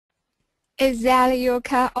Is that your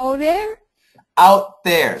car out there? Out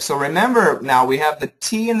there. So remember now we have the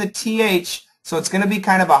T and the TH, so it's going to be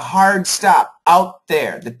kind of a hard stop. Out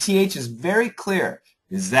there. The TH is very clear.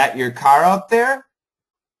 Is that your car out there?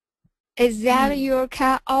 Is that your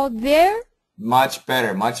car out there? Much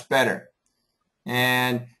better, much better.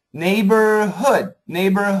 And neighborhood,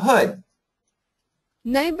 neighborhood.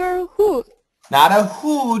 Neighborhood. Not a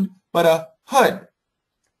hood, but a hood.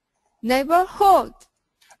 Neighborhood.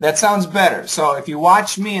 That sounds better. So if you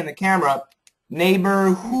watch me in the camera,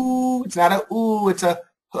 neighborhood, it's not a ooh, it's a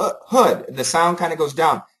hood. The sound kind of goes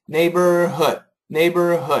down. Neighborhood,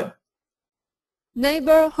 neighborhood.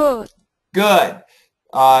 Neighborhood. Good.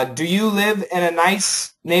 Do you live in a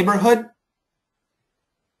nice neighborhood?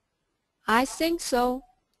 I think so.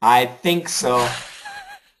 I think so.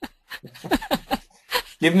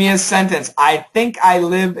 Give me a sentence. I think I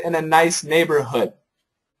live in a nice neighborhood.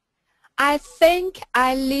 I think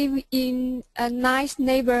I live in a nice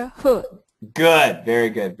neighborhood. Good. Very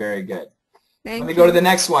good. Very good. Thank Let me you. go to the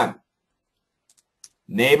next one.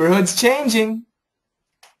 Neighborhood's changing.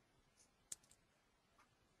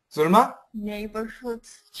 Zulma?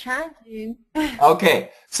 Neighborhood's changing.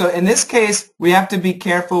 Okay. So in this case, we have to be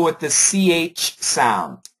careful with the CH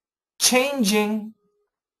sound. Changing.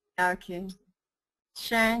 Okay.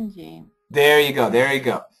 Changing. There you go. There you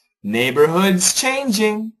go. Neighborhood's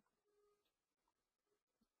changing.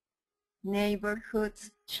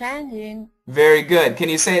 Neighborhood's changing. Very good. Can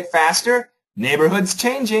you say it faster? Neighborhood's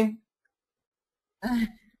changing.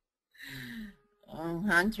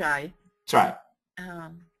 I'll try. Try.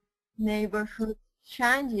 Neighborhood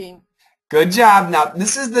changing. Good job. Now,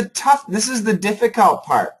 this is the difficult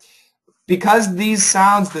part. Because these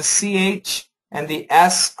sounds, the CH and the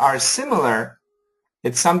S, are similar,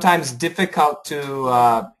 it's sometimes difficult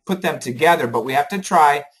to put them together, but we have to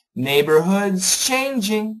try. Neighborhood's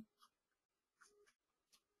changing.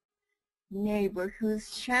 Neighborhood's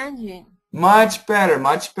changing. Much better,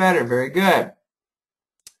 much better. Very good.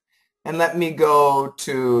 And let me go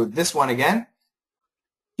to this one again.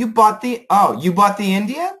 You bought the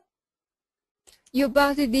Indian? You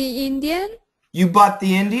bought the Indian? You bought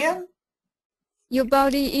the Indian? You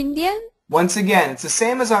bought the Indian? Once again, it's the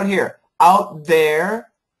same as out here. Out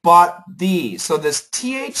there, bought the. So this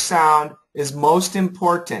TH sound is most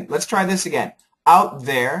important. Let's try this again. Out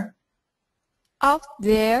there. Out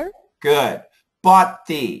there. Good. Bought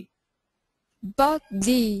the. Bought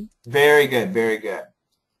the. Very good, very good.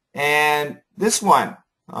 And this one,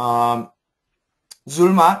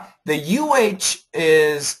 Zulma, the UH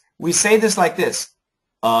is, we say this like this.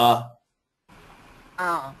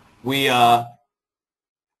 We,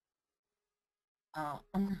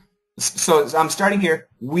 So I'm starting here.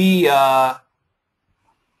 We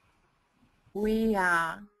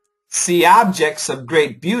see objects of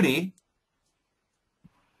great beauty.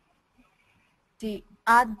 The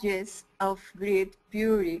objects of great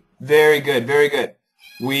beauty. Very good, very good.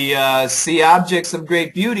 We see objects of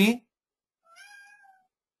great beauty.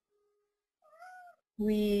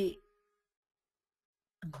 I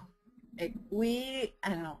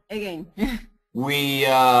don't know, again. We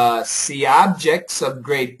see objects of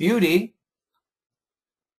great beauty.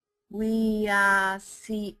 We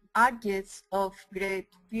see objects of great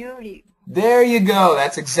beauty. There you go.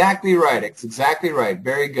 That's exactly right. It's exactly right.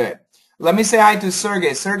 Very good. Let me say hi to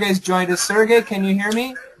Sergey. Sergey's joined us. Sergey, can you hear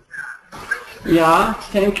me? Yeah,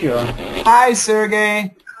 thank you. Hi,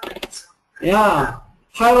 Sergey. Yeah,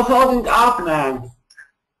 how are you holding up, man?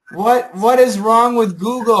 What is wrong with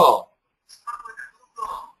Google?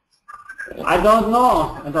 I don't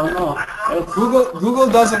know. Google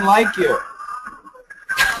doesn't like you.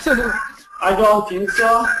 I don't think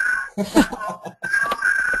so.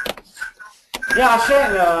 Yeah,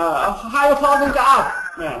 Shane, how are you holding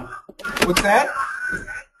up, man? What's that?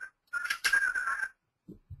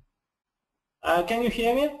 Can you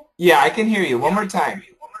hear me? Yeah, I can hear you. One more time.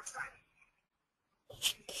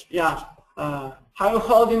 Yeah. How are you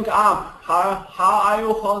holding up? How are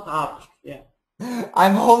you holding up? Yeah.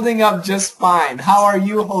 I'm holding up just fine. How are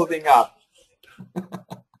you holding up?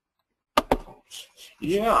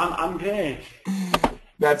 Yeah, I'm great.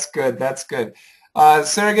 That's good. That's good.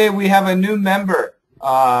 Sergey, we have a new member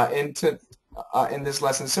in this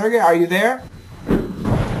lesson. Sergey, are you there?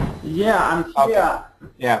 Yeah, I'm here. Okay.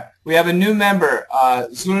 Yeah, we have a new member,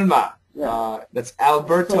 Zulma. Yeah. That's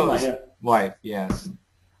Alberto's Zulma, yeah. wife. Yes.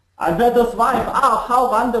 Alberto's wife. Oh,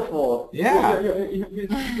 how wonderful! Yeah.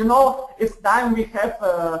 You know, it's time we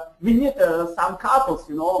need some couples.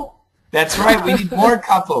 You know. That's right. We need more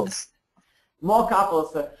couples. More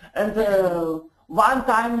couples, and one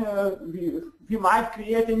time we might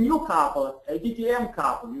create a new couple, a DDM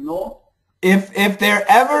couple. You know. If there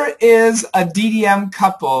ever is a DDM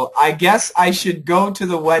couple, I guess I should go to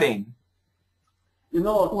the wedding. You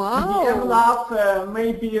know, Wow. DDM love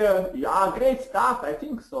maybe yeah, great stuff. I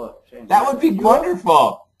think so. Shane. That would be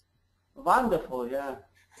wonderful. Wonderful, yeah,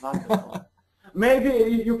 wonderful.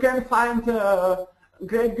 Maybe you can find a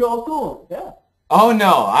great girl too. Yeah. Oh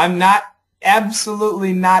no, I'm not.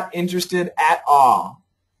 Absolutely not interested at all.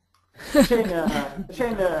 Shane,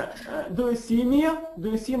 do you see me? Do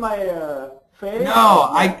you see my face? No,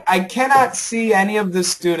 I cannot see any of the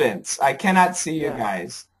students. I cannot see you Yeah.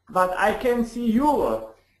 guys. But I can see you.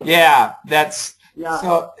 Yeah, that's Yeah.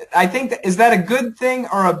 so. I think is that a good thing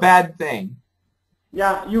or a bad thing?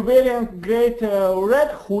 Yeah, you wearing great red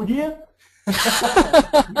hoodie.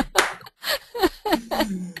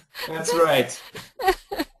 That's right.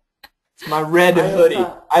 It's my red I, hoodie.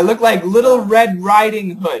 I look like Little Red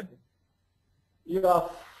Riding Hood. You are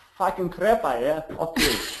fucking crapper, yeah?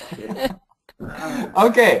 Okay.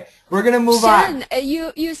 Okay, we're gonna move on. Sean,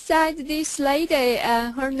 you said this lady,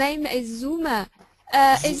 her name is Zuma.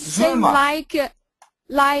 It seems Zuma.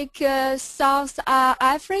 like South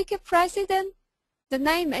Africa president. The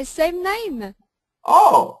name is same name.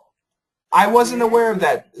 Oh, I wasn't aware of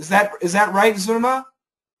that. Is that right, Zuma?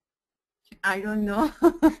 I don't know.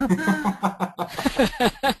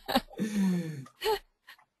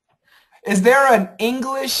 Is there an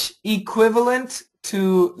English equivalent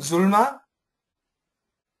to Zulma?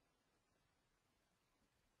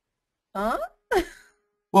 Huh?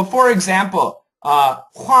 Well, for example,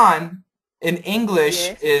 Juan in English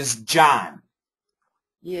Yes. is John.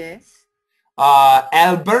 Yes.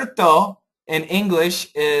 Alberto in English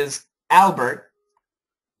is Albert.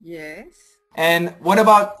 Yes. And what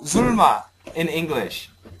about Zulma in English?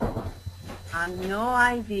 I have no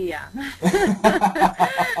idea.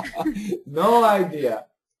 No idea.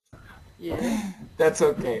 Yes. That's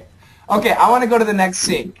okay. Okay, I want to go to the next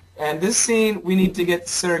scene. And this scene, we need to get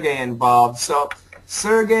Sergey involved. So,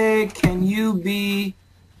 Sergey, can you be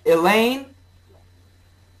Elaine?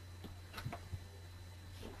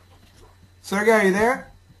 Sergey, are you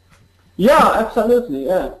there? Yeah, absolutely,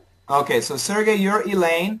 yeah. Okay, so Sergey, you're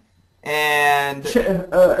Elaine. And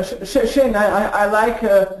Shane, I like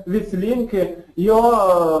this link.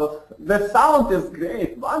 The sound is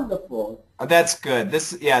great, wonderful. that's good.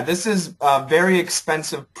 This is a very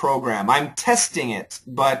expensive program. I'm testing it,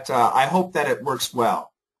 but I hope that it works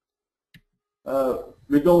well.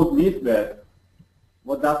 We don't need that.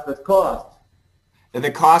 What does that cost? The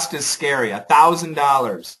cost is scary,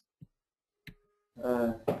 $1,000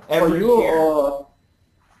 For every you year. or?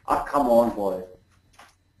 Ah, come on, boy.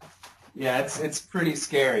 Yeah, it's pretty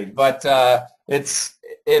scary, but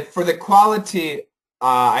for the quality,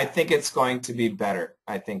 I think it's going to be better.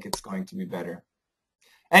 I think it's going to be better.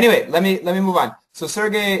 Anyway, let me move on. So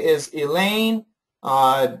Sergey is Elaine.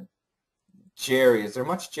 Jerry, is there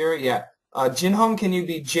much Jerry? Yeah. Jinhong, can you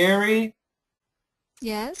be Jerry?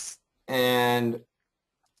 Yes. And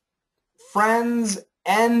Friends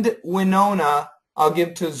and Winona, I'll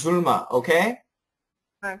give to Zulma. Okay.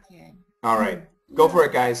 Okay. All right. Go for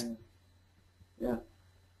it, guys. Yeah.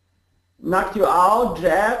 Knocked you out,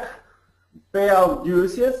 Jack. Pay of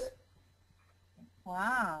juices.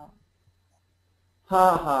 Wow.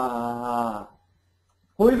 Ha ha ha.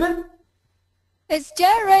 Who is it? It's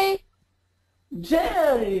Jerry.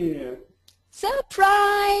 Jerry.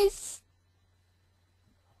 Surprise!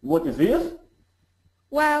 What is this?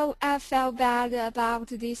 Well, I felt bad about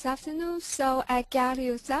this afternoon, so I got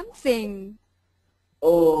you something.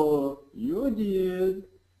 Oh, you did.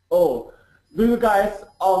 Oh, do you guys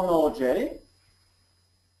all know Jerry?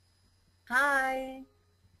 Hi.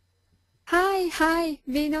 Hi,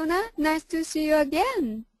 Winona. Nice to see you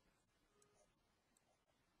again.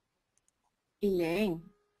 Elaine,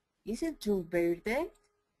 is it your birthday?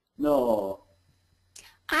 No.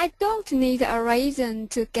 I don't need a reason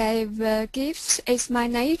to give gifts. It's my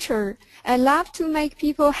nature. I love to make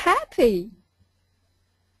people happy.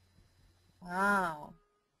 Wow.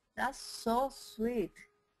 That's so sweet.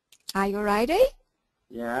 Are you ready?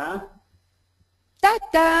 Yeah?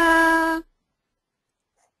 Ta-da!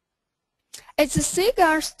 It's a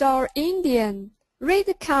cigar store Indian. Read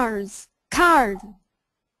the card.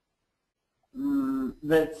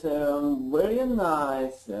 That's very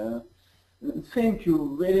nice. Thank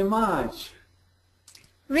you very much.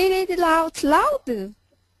 Read it out loud.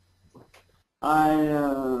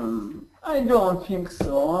 I don't think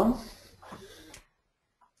so.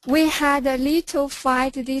 We had a little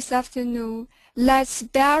fight this afternoon. Let's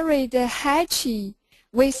bury the hatchet.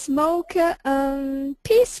 We smoke a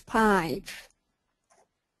peace pipe.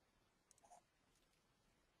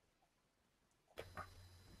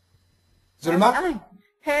 Zulma?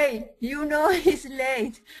 Hey, you know it's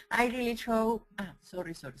late. I really throw.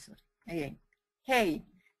 Sorry. Again. Hey,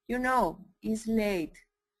 you know it's late.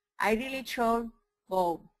 I really throw.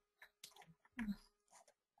 Go.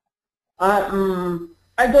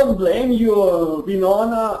 I don't blame you,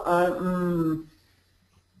 Winona.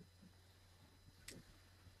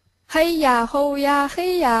 嘿呀吼呀，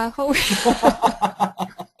嘿呀吼呀。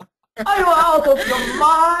 Are you out of your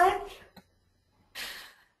mind?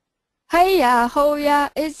 嘿呀吼呀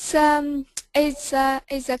it's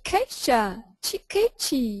a Keisha,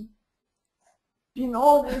 Chikichi.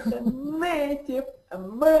 Winona is a Native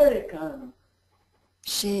American.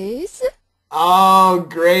 She's Oh,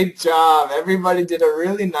 great job. Everybody did a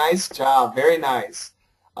really nice job. Very nice.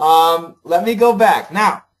 Let me go back.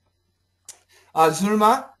 Now,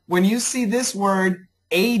 Zulma, when you see this word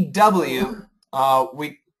AW,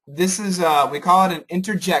 we call it an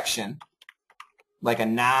interjection, like a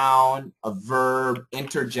noun, a verb,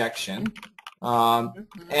 interjection.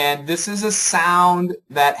 And this is a sound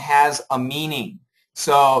that has a meaning.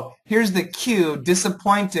 So here's the cue,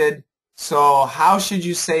 disappointed. So how should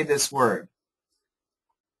you say this word?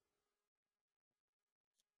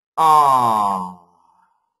 Aww.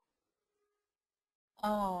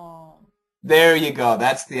 Oh. There you go.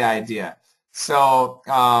 That's the idea. So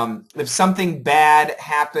if something bad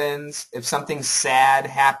happens, if something sad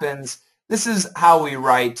happens, this is how we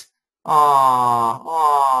write,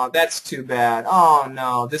 aw, that's too bad. Oh,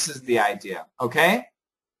 no, this is the idea. Okay?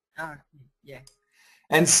 Yeah.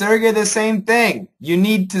 And Sergey, the same thing. You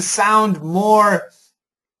need to sound more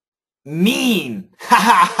mean. Ha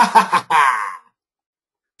ha ha ha ha.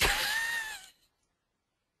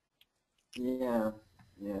 Yeah.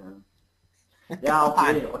 Yeah,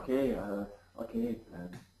 okay.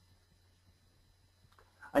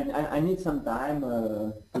 I need some time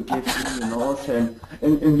to get in emotion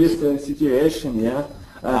in this situation, yeah.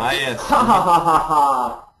 Yes. Ha ha ha ha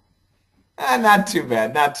ha. Not too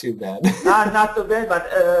bad, not too bad. Not too bad, but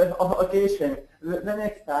occasion. The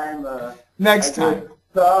next time. Next I do time.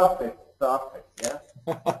 it perfect, yeah.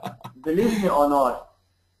 Believe me or not.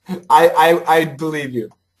 I believe you.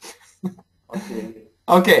 Okay.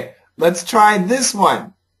 Okay, let's try this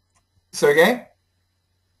one. Sergey?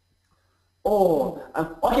 Oh,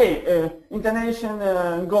 okay. Intonation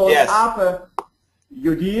goes Yes. up.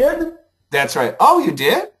 You did? That's right. Oh, you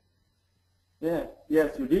did? Yeah.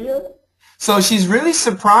 Yes, you did. So she's really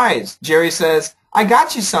surprised. Jerry says, I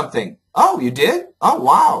got you something. Oh, you did? Oh,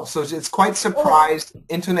 wow. So it's quite surprised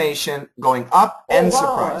intonation going up and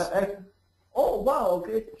surprised. Oh, wow.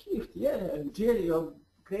 Great gift. Yeah, Jerry, you're a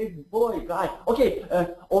great boy, guy. Okay.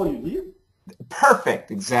 Oh, you did? Perfect.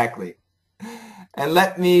 Exactly. And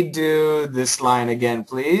let me do this line again,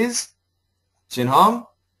 please. Jinhong?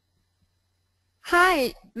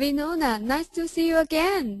 Hi, Winona. Nice to see you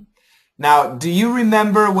again. Now, do you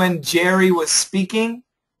remember when Jerry was speaking?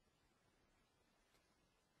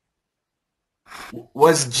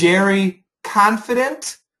 Was Jerry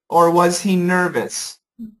confident or was he nervous?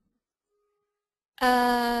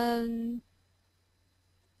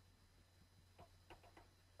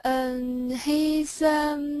 He's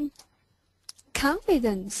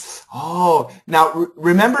confidence. Oh, now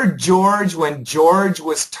remember George when George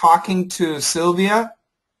was talking to Sylvia?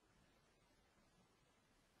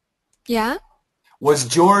 Yeah? Was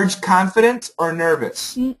George confident or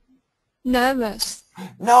nervous? Nervous.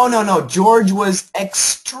 No. George was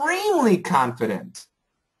extremely confident.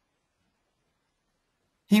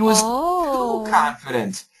 He was too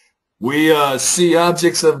confident. We see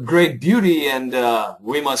objects of great beauty and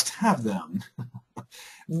we must have them.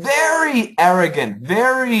 Very arrogant,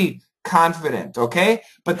 very confident, okay?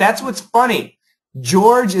 But that's what's funny.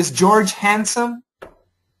 Is George handsome?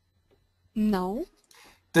 No.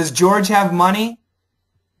 Does George have money?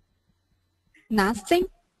 Nothing.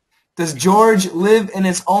 Does George live in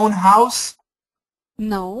his own house?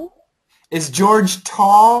 No. Is George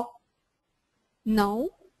tall?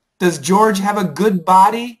 No. Does George have a good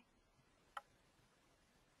body?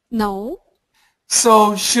 No.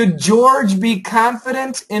 So should George be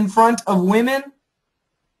confident in front of women?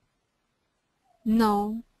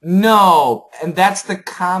 No. No, and that's the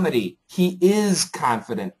comedy. He is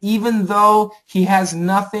confident. Even though he has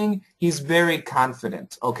nothing, he's very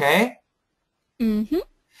confident, okay? Mm-hmm.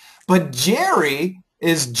 But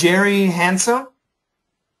is Jerry handsome?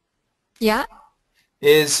 Yeah.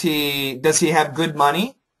 Does he have good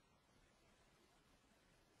money?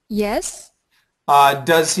 Yes.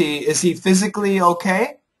 Is he physically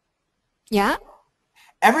okay? Yeah.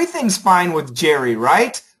 Everything's fine with Jerry,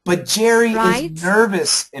 right? But Jerry Right. is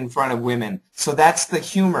nervous in front of women. So that's the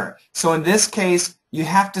humor. So in this case, you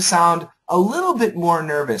have to sound a little bit more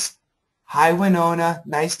nervous. Hi, Winona.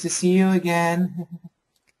 Nice to see you again.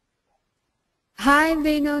 Hi,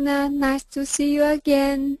 Winona. Nice to see you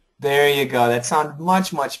again. There you go. That sounds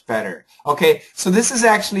much, much better. Okay, so this is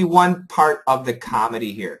actually one part of the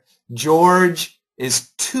comedy here. George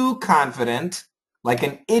is too confident, like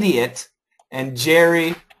an idiot, and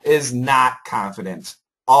Jerry is not confident,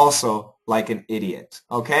 also like an idiot.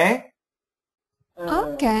 Okay?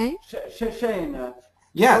 Okay. Shane,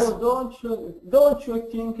 Yes. so don't you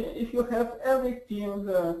think if you have everything,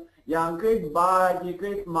 yeah, great body,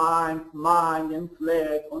 great mind and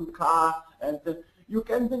flat and car, and you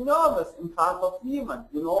can be nervous in front of women,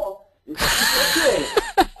 you know? It's okay.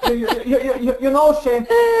 you know, Shane,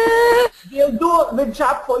 they'll do the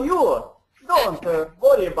job for you. Don't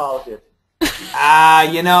worry about it.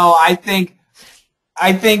 You know, I think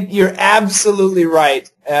you're absolutely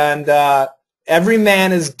right, and every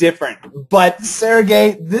man is different. But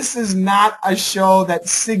Sergey, this is not a show that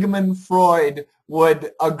Sigmund Freud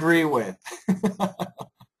would agree with.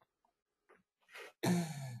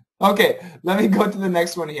 Okay, let me go to the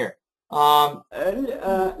next one here.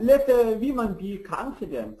 Let women be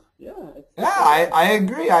confident. Yeah. Yeah, I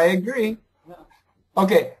agree. I agree. Yeah.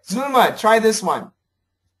 Okay, Zulma, try this one.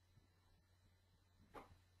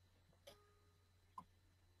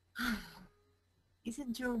 Is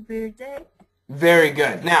it your birthday? Very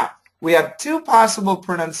good. Now, we have two possible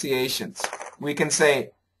pronunciations. We can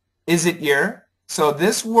say, is it your? So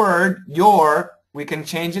this word, your, we can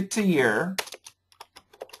change it to your.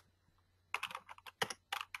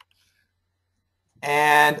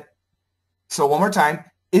 And so one more time,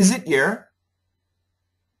 is it your?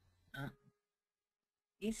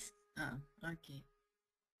 Okay.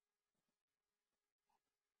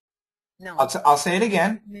 No. I'll say it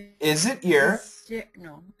again. Is it your?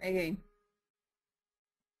 No, again.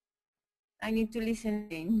 I need to listen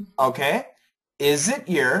again. Okay. Is it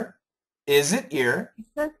your? Is it your?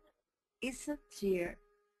 It's a cheer.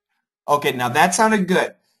 Okay, now that sounded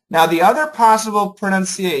good. Now the other possible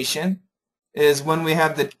pronunciation is when we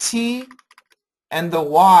have the T and the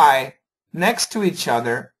Y next to each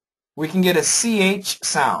other, we can get a CH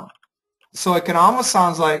sound. So it can almost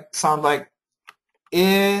sound like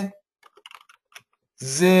I,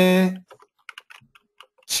 Z,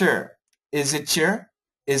 chur. Is it your?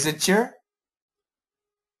 Is it your?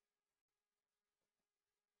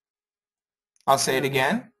 I'll say it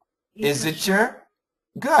again. Is it your?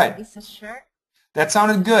 Good. It's a shirt. That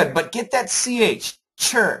sounded good, but get that CH.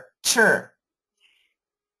 Chur, chur.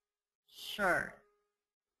 Sure.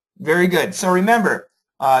 Very good. So remember,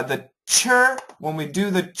 the chur, when we do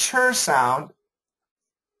the chur sound,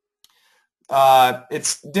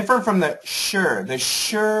 it's different from the sure. The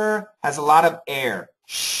sure has a lot of air.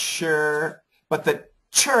 Sure. But the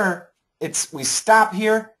chur, we stop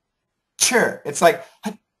here. Chur. It's like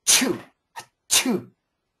choo, choo,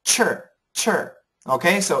 chur, chur.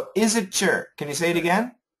 Okay, so is it chur? Can you say it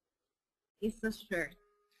again? It's a shirt.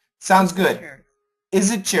 Sounds good.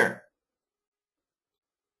 Is it chur?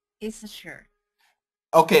 It's a shirt.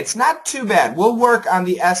 Okay, it's not too bad. We'll work on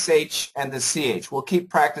the SH and the CH. We'll keep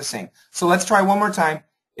practicing. So let's try one more time.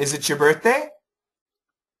 Is it your birthday?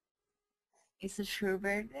 It's a sure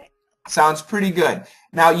birthday. Sounds pretty good.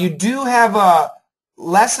 Now, you do have a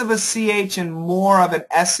less of a CH and more of an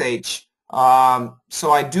SH.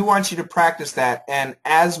 So I do want you to practice that. And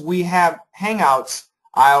as we have Hangouts,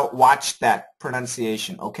 I'll watch that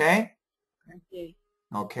pronunciation, okay? Okay.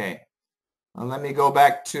 Okay. Now let me go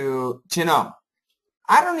back to Jinong.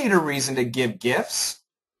 I don't need a reason to give gifts.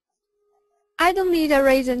 I don't need a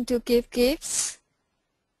reason to give gifts.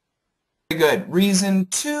 Very good. Reason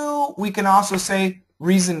to, we can also say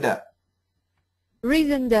reason to.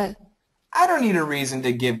 Reason to. I don't need a reason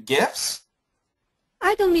to give gifts.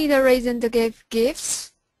 I don't need a reason to give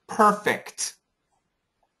gifts. Perfect.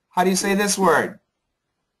 How do you say this word?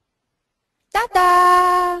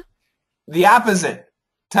 Ta-da! The opposite.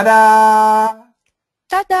 Ta-da!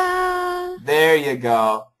 Ta-da! There you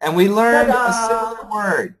go. And we learned a Ta-da! similar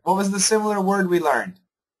word. What was the similar word we learned?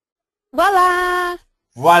 Voila!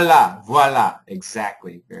 Voila, voila.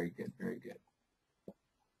 Exactly. Very good, very good.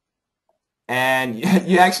 And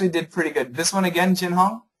you actually did pretty good. This one again, Jin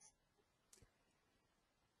Hong?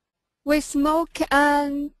 We smoke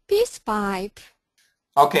a peace pipe.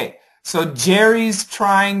 Okay, so Jerry's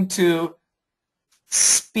trying to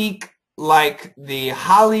speak like the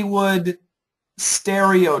Hollywood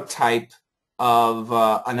stereotype of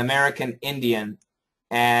an American Indian,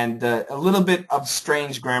 and a little bit of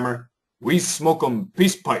strange grammar. We smoke 'em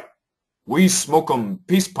peace pipe. We smoke 'em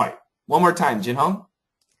peace pipe. One more time, Jin Hong.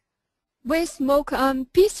 We smoke a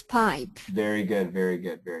peace pipe. Very good, very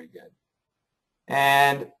good, very good.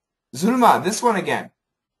 And Zulma, this one again.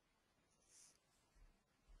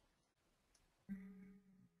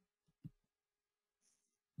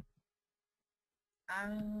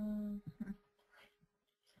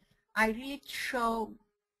 I really show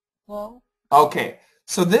go. Okay,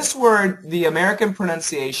 so this word, the American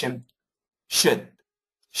pronunciation, should.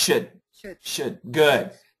 Should.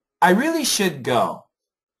 Good. I really should go.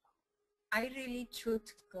 I really should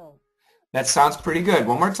go. That sounds pretty good.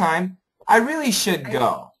 One more time. I really should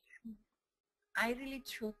go. I really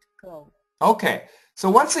should go. Okay, so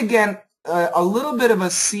once again, a little bit of a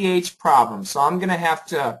CH problem. So I'm going to have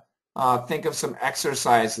to think of some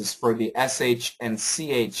exercises for the SH and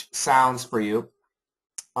CH sounds for you.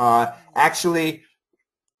 Actually,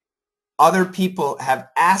 other people have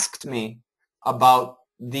asked me about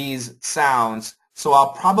these sounds, so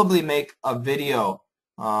I'll probably make a video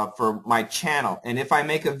for my channel. And if I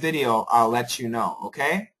make a video, I'll let you know,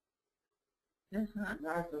 okay?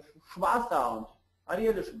 Schwa sound. I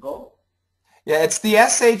really should go. Yeah, it's the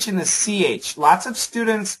SH and the CH. Lots of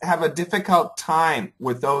students have a difficult time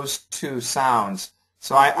with those two sounds,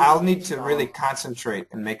 so I'll need to really concentrate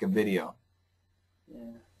and make a video.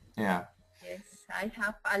 Yeah. Yes, I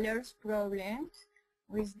have a lot of problems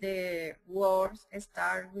with the words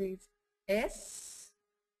start with S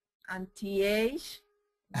and TH.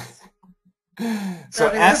 So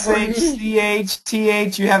SH, CH,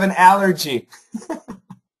 TH, you have an allergy.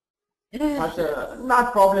 But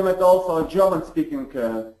not problem at all for German-speaking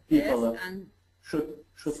people. Yes, and should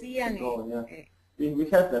go. Yeah. We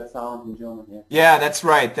have that sound in German. Yeah. Yeah, that's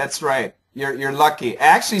right. That's right. You're lucky.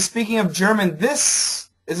 Actually, speaking of German, this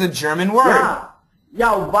is a German word.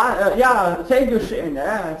 Yeah, thank you, Shane.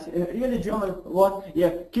 Really German word, yeah,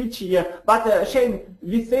 kitschy, yeah. But Shane,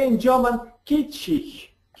 we say in German, kitschig,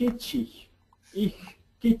 kitschig,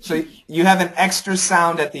 kitschig. So you have an extra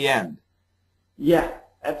sound at the end. Yeah,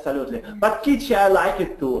 absolutely. But kitschy, I like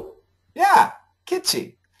it too. Yeah,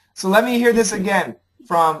 kitschy. So let me hear this again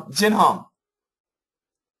from Jinhong.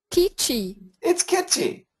 Kitschy. It's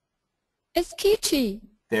kitschy. It's kitschy.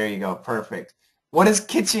 There you go. Perfect. What does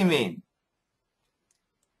kitschy mean?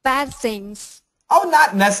 Bad things. Oh,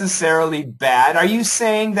 not necessarily bad. Are you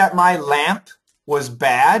saying that my lamp was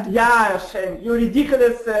bad? Yeah, Shane, you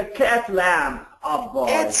ridiculous cat lamp. Oh, boy.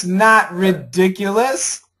 It's not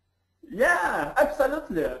ridiculous. Yeah,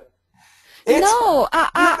 absolutely. It's no,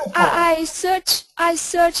 I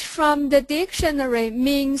search from the dictionary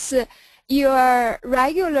means your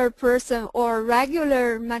regular person or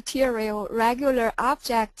regular material, regular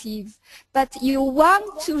objective, but you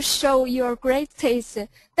want to show your great taste.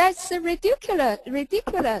 That's ridiculous.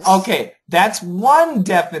 Okay, that's one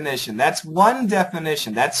definition. That's one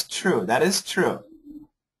definition. That's true. That is true.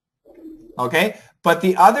 Okay, but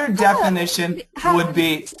the other definition would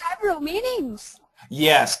be several meanings.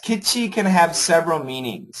 Yes, kitschy can have several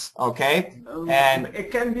meanings. Okay, and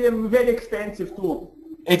it can be very expensive too.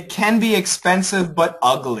 It can be expensive but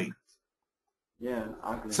ugly. Yeah,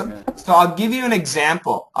 ugly. So I'll give you an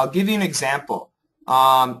example.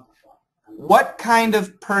 What kind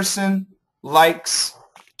of person likes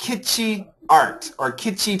kitschy art or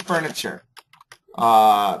kitschy furniture?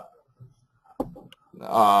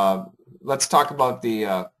 Let's talk about the,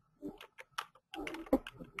 I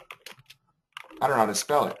don't know how to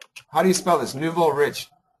spell it. How do you spell this? Nouveau riche.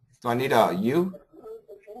 Do I need a U?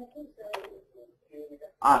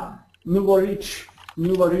 Nouveau riche,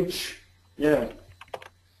 yeah.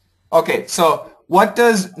 Okay, so what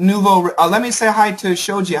does nouveau, let me say hi to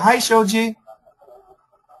Shoji. Hi, Shoji.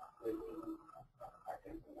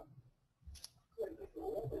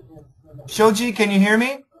 Shoji, can you hear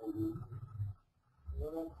me?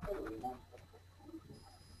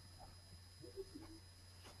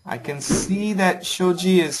 I can see that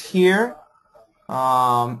Shoji is here.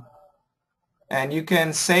 And you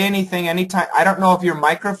can say anything anytime. I don't know if your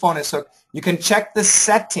microphone is hooked. You can check the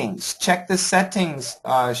settings. Check the settings,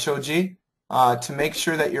 Shoji, to make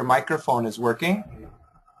sure that your microphone is working.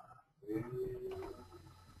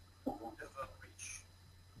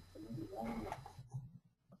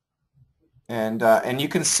 And you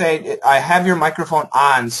can say, I have your microphone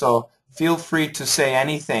on, so feel free to say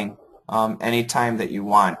anything anytime that you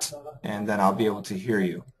want, and then I'll be able to hear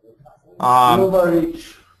you. Nouveau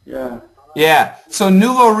riche, yeah. Yeah, so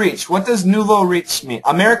nouveau riche. What does nouveau riche mean?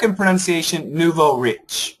 American pronunciation, nouveau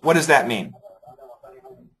riche. What does that mean?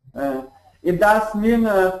 It does mean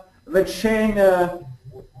that Shane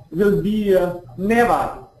will be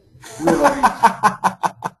never nouveau riche.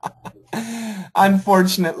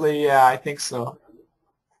 Unfortunately, yeah, I think so.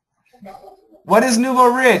 What is nouveau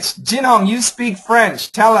riche? Jinhong, you speak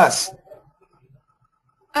French. Tell us.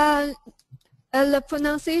 The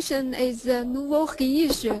pronunciation is nouveau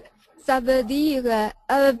riche. Ça veut dire,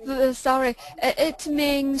 sorry, it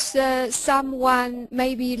means someone,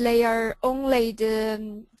 maybe they are only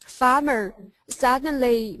the farmer,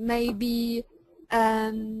 suddenly maybe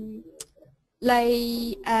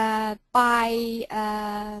they buy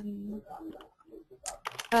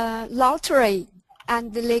lottery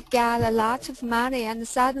and they get a lot of money and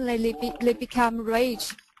suddenly they become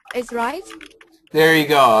rich. Is right? There you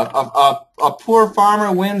go. A poor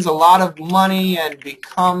farmer wins a lot of money and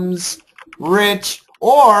becomes rich,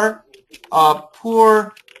 or a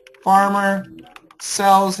poor farmer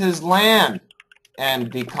sells his land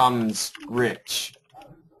and becomes rich.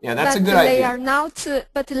 Yeah, that's a good idea.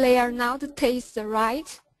 But they are not taste,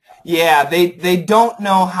 right? Yeah, they don't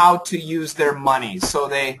know how to use their money, so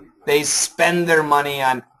they spend their money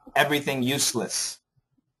on everything useless.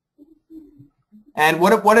 And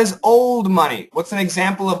what is old money? What's an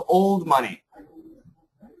example of old money?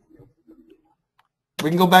 We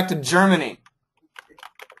can go back to Germany.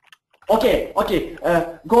 Okay.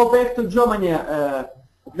 Go back to Germany.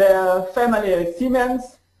 The family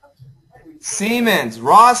Siemens. Siemens,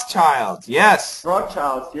 Rothschild, yes.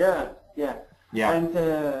 Rothschilds, yeah. And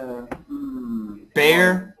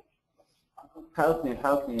Bayer. Help me,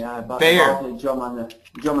 about Bayer.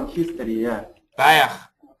 German history, yeah. Bayer.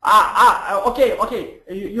 Okay.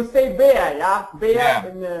 You say Bayer, yeah? Bayer Yeah.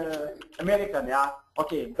 in American, yeah?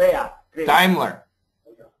 Okay, Bayer. Great. Daimler.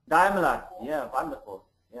 Yeah, wonderful.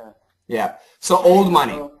 Yeah. Yeah. So old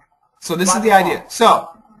money. So this is the idea. So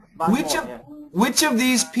which of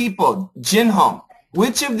these people, Jinhong,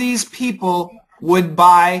 which of these people would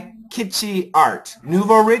buy kitschy art?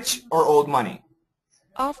 Nouveau rich or old money?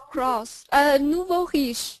 Of course, nouveau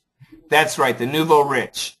riche. That's right, the nouveau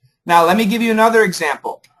rich. Now let me give you another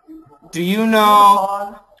example. Do you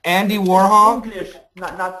know Andy Warhol? English,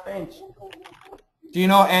 not French. Do you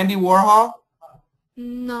know Andy Warhol?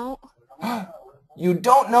 No. You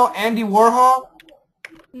don't know Andy Warhol?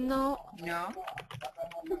 No.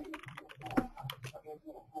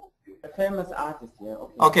 A famous artist, yeah.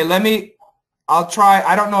 Okay, I'll try.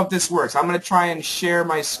 I don't know if this works. I'm going to try and share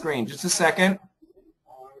my screen. Just a second.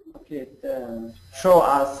 Okay, show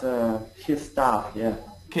us his stuff, yeah.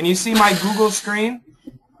 Can you see my Google screen?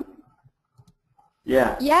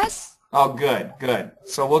 Yeah. Yes. Oh, good.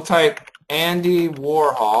 So we'll type Andy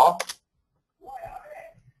Warhol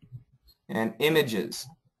and images.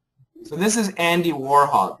 So this is Andy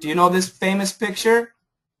Warhol. Do you know this famous picture?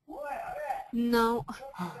 No.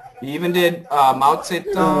 He even did Mao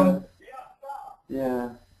Zedong. Yeah.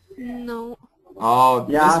 No. Oh,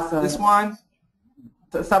 Yeah, this one?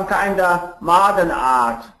 Some kind of modern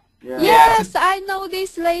art. Yeah. Yes, I know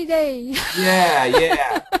this lady.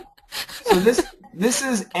 Yeah. So this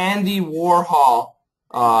is Andy Warhol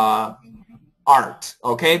art,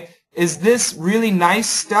 okay? Is this really nice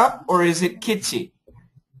stuff or is it kitschy?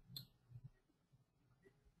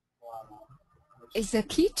 It's a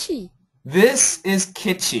kitschy. This is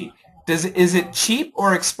kitschy. Is it cheap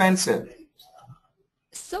or expensive?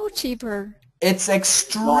 So cheaper. It's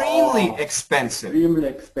extremely expensive. Extremely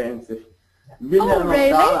expensive. Millions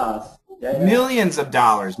really? of dollars. Yeah. Millions of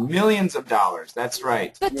dollars. That's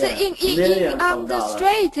right. But Yeah. on the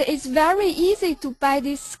street, it's very easy to buy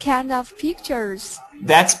this kind of pictures.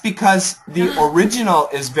 That's because the original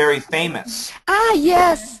is very famous. Ah,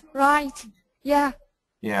 yes, right. Yeah.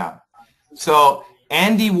 Yeah. So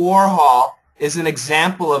Andy Warhol is an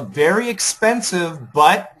example of very expensive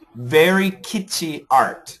but very kitschy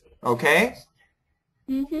art. Okay?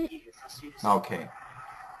 Mm-hmm. Okay.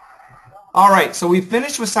 All right, so we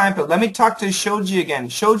finished with Seinfeld. Let me talk to Shoji again.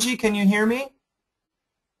 Shoji, can you hear me?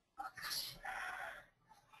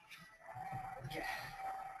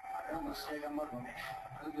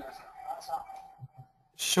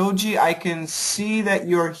 Shoji, I can see that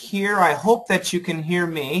you're here. I hope that you can hear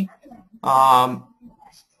me.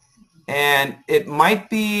 And it might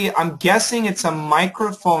be, I'm guessing it's a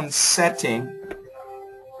microphone setting.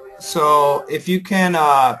 So if you can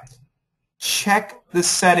check the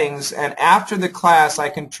settings, and after the class I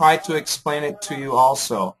can try to explain it to you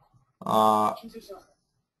also on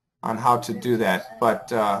how to do that. But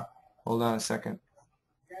hold on a second.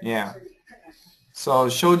 Yeah. So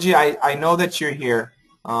Shoji, I know that you're here,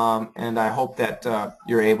 and I hope that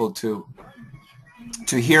you're able to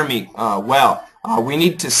hear me well. We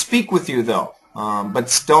need to speak with you though,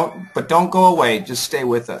 but don't go away. Just stay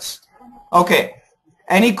with us. Okay.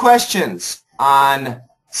 Any questions on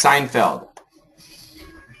Seinfeld?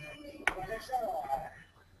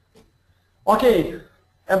 Okay,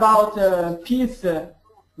 about peace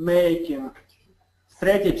making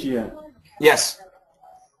strategy. Yes.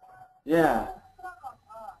 Yeah.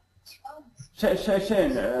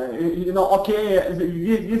 You know, okay,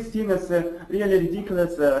 this thing is really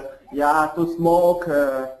ridiculous, yeah, to smoke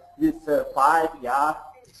this pipe, yeah.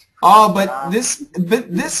 Oh, but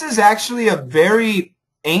this is actually a very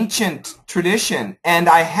ancient tradition, and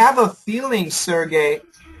I have a feeling, Sergey,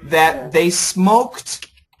 that they smoked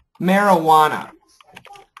marijuana.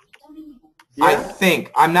 Yeah. I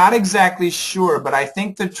think. I'm not exactly sure, but I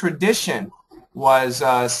think the tradition was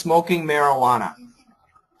smoking marijuana.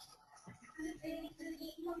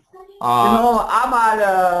 You know, Amal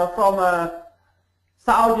from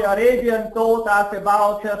Saudi Arabia told us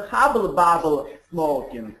about hubble bubble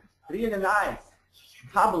smoking. Really nice.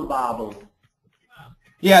 Hubble bubble.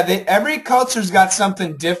 Yeah, every culture's got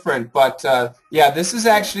something different, but yeah, this is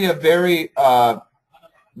actually a very,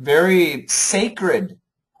 very sacred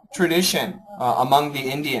tradition among the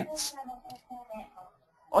Indians.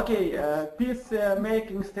 Okay,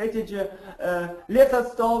 peace-making strategy. Let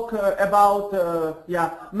us talk about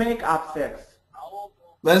yeah, make-up sex.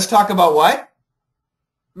 Let us talk about what?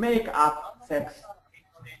 Make-up sex.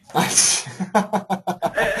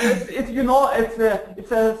 Yeah, You know,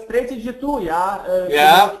 it's a strategy too, yeah.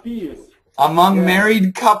 To make peace. among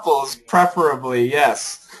married couples, preferably,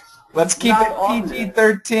 yes. Let's keep Not it only.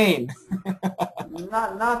 PG-13.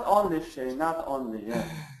 Not only, Shay, not only, yeah.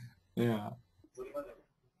 Yeah.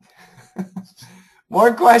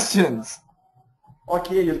 More questions.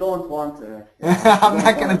 Okay, you don't want to. I'm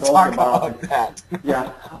not going to talk about that.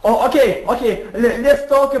 Yeah. Oh, okay. Let's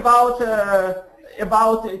talk about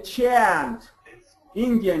chant,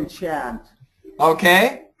 Indian chant.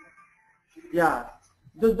 Okay. Yeah.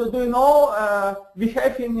 Do you know we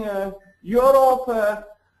have in Europe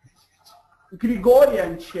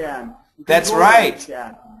Gregorian chant? That's Gregorian right.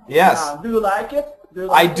 Chant. Yes. Do you like it?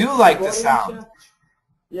 I do like the Gregorian sound. chant?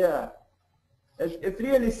 Yeah. It's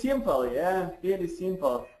really simple, yeah, really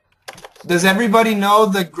simple. Does everybody know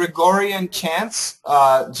the Gregorian chants?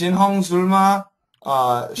 Jinhong, Zulma,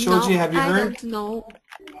 Shoji, have you I heard? don't know.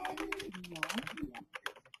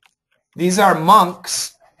 These are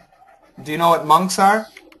monks. Do you know what monks are?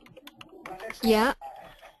 Yeah.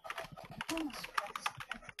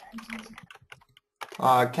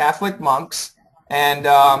 Catholic monks. And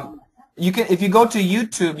you can, if you go to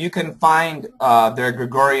YouTube, you can find their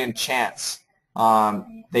Gregorian chants.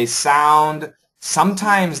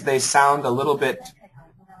 Sometimes they sound a little bit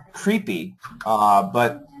creepy,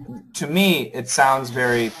 but to me it sounds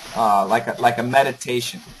very like a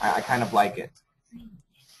meditation. I kind of like it.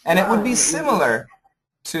 And it would be similar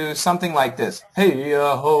to something like this. Hey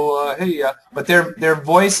ho hey, but their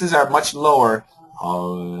voices are much lower.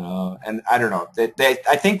 And I don't know.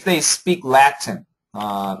 I think they speak Latin.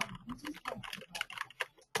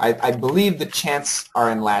 I believe the chants are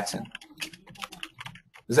in Latin.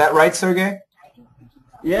 Is that right, Sergey?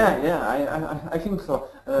 Yeah, I think so.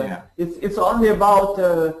 Yeah. It's only about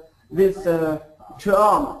this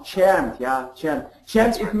term chant, yeah, chant.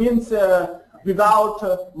 Chant, it means without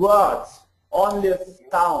words, only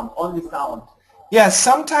sound. Yeah,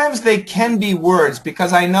 sometimes they can be words,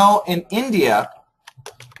 because I know in India,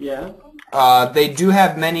 Yeah. they do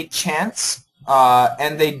have many chants,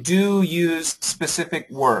 and they do use specific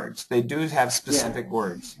words. They do have specific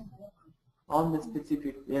words. Only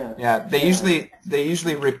specific, yeah. Yeah, they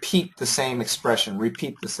usually repeat the same expression,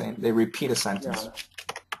 they repeat a sentence.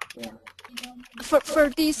 Yeah. For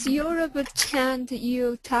this Europe chant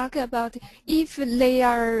you talk about, if they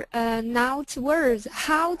are not words,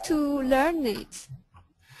 how to learn it?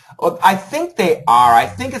 Well, I think they are. I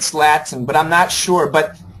think it's Latin, but I'm not sure.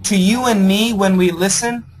 But to you and me, when we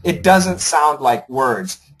listen, it doesn't sound like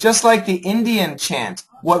words. Just like the Indian chant,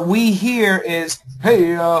 what we hear is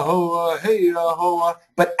hey-ya-hoa, hey-ya-hoa,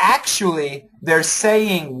 but actually they're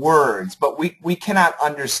saying words, but we cannot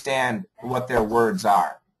understand what their words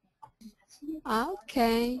are.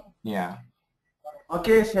 Okay. Yeah.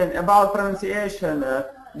 Okay, Shane, about pronunciation,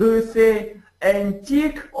 do you say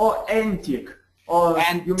antique or antique? Or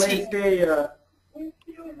you may Antique. say,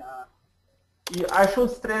 I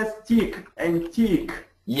should stress tick, antique.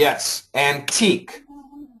 Yes, antique.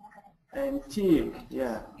 Antique,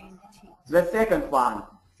 yeah. The second one.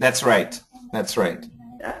 That's right. That's right.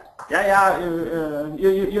 Yeah.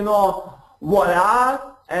 You know,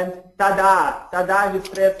 voila and tada. Tada, we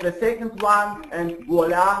stress the second one, and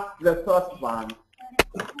voila, the first one.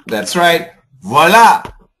 That's right. Voila.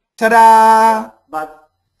 Ta-da. But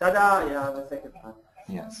tada, yeah, the second one.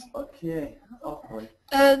 Yes. Okay. Okay.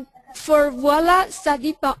 For voila,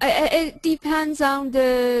 it depends on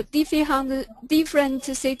the different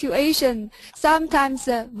situation. Sometimes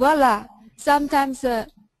voila, sometimes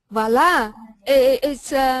voila,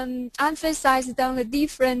 it's emphasized on the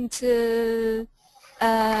different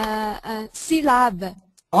syllable.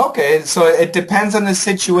 Okay, so it depends on the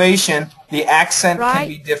situation. The accent can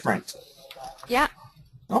be different. Yeah.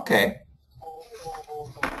 Okay.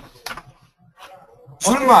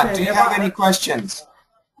 Zulma, do you have any questions?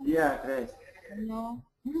 Yeah, great. No.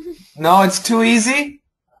 No, it's too easy?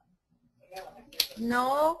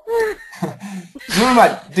 No.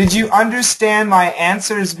 Zulma, did you understand my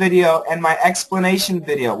answers video and my explanation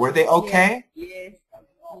video? Were they okay? Yes.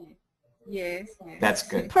 Yes. That's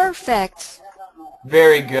good. Perfect.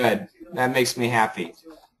 Very good. That makes me happy.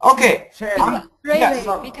 Okay. Really, Yes.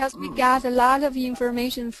 because we got a lot of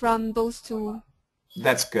information from those two.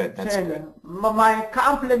 That's good. That's good. My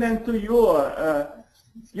compliment to you.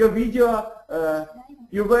 Your video,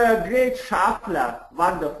 you were a great shuffler.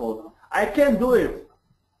 Wonderful. I can do it.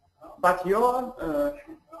 But your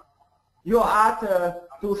art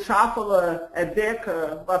to shuffle a deck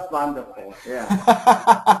was wonderful. Yeah.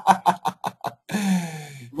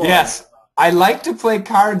 Yes. I like to play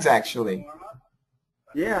cards, actually.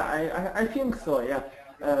 Yeah, I think so, yeah.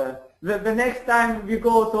 The next time we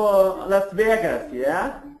go to Las Vegas,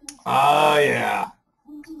 yeah? Oh, yeah.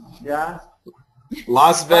 Yeah.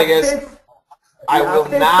 Las Vegas. I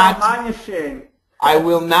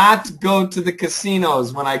will not go to the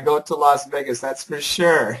casinos when I go to Las Vegas, that's for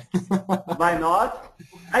sure. Why not?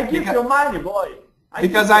 I give you money, boy.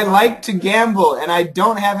 Because I like to gamble, and I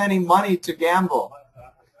don't have any money to gamble.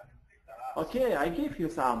 Okay, I give you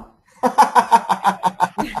some.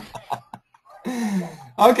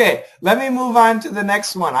 Okay, let me move on to the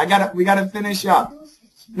next one. We gotta finish up.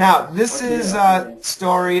 Now, this is a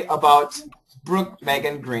story about Brooke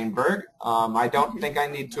Megan Greenberg. I don't think I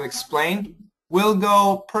need to explain. We'll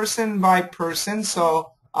go person by person.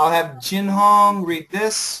 So I'll have Jinhong read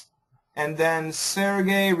this, and then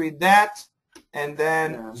Sergey read that, and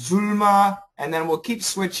then Zulma, and then we'll keep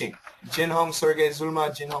switching. Jinhong, Sergey, Zulma,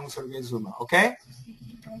 Jinhong, Sergey, Zulma. Okay?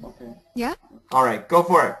 Okay. Yeah. All right, go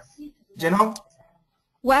for it. Jinhong?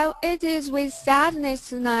 Well, it is with sadness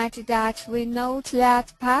tonight that we note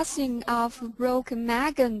that passing of Brooke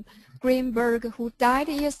Megan Greenberg, who died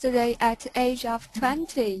yesterday at the age of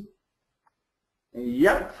 20.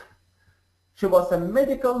 Yep. She was a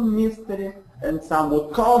medical mystery, and some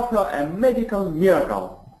would call her a medical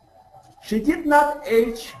miracle. She did not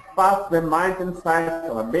age past the mountainside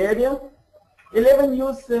of a baby. 11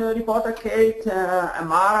 News reporter Kate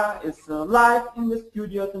Amara is live in the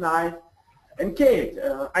studio tonight. And Kate,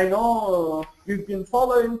 I know you've been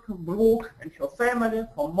following Brooke and her family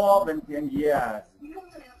for more than 10 years.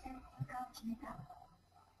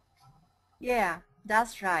 Yeah,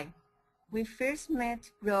 that's right. We first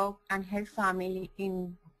met Brooke and her family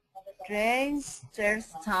in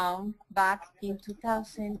Reisterstown back in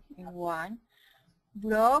 2001.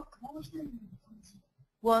 Brooke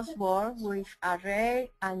was born with a rare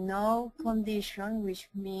and no condition, which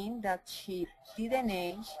means that she didn't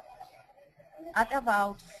age at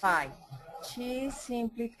about 5. She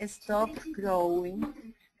simply stopped growing,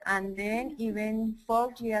 and then even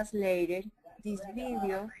 4 years later, this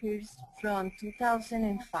video is from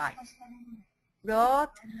 2005.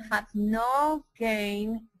 Brooke had no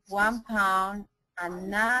gain 1 pound and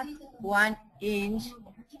not 1 inch.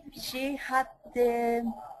 She had the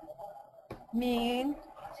mean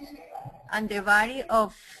and the body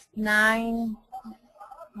of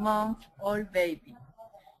 9-month-old baby.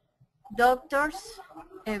 Doctors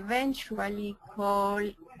eventually call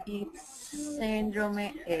it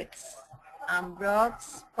Syndrome X, and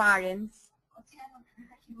Brooke's parents,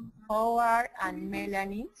 Howard and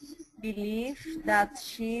Melanie, believe that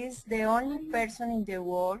she is the only person in the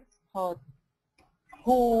world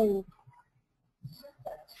who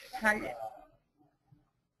had it.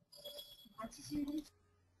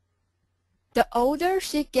 The older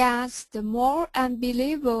she gets, the more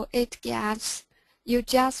unbelievable it gets. You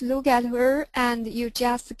just look at her and you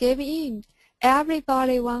just give in.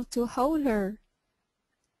 Everybody wants to hold her.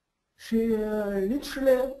 She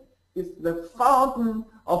literally is the fountain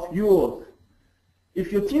of youth.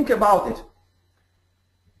 If you think about it,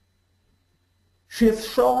 she's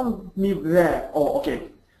shown me that,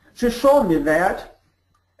 she's shown me that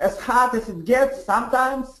as hard as it gets,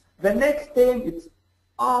 sometimes the next thing it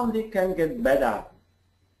only can get better.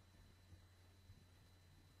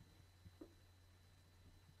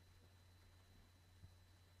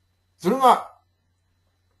 Zulma.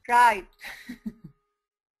 Right.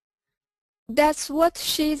 That's what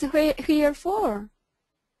she's here for.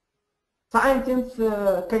 Scientists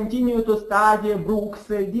continue to study Brooke's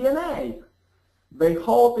DNA. They're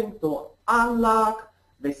hoping to unlock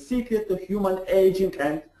the secret to human aging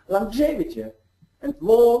and longevity. And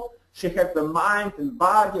though she had the mind and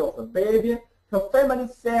body of a baby, her family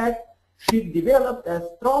said she developed a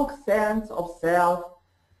strong sense of self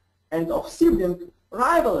and of sibling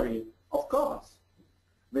rivalry, of course.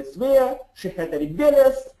 They swear she had a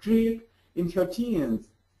rebellious streak in her teens.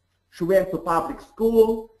 She went to public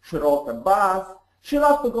school, she rode a bus, she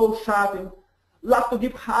loved to go shopping, loved to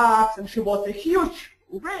give hugs, and she was a huge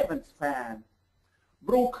Ravens fan.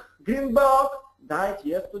 Brooke Greenberg died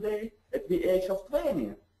yesterday at the age of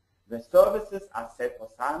 20. The services are set for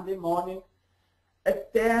Sunday morning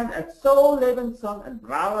at 10 at Saul Levinson and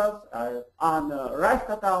Brothers on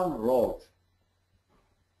Rifkatown Road.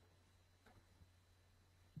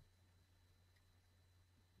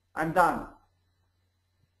 I'm done.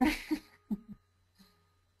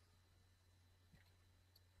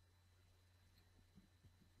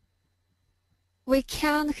 We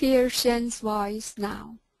can't hear Shen's voice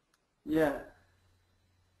now. Yeah.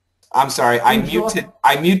 I'm sorry, I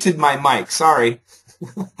muted my mic. Sorry.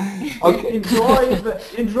 Okay.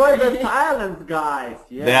 Enjoy the silence, guys.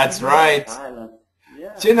 Yeah, That's right.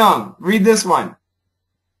 Yeah. Jinhong, read this one.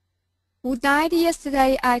 Who died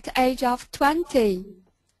yesterday at the age of 20?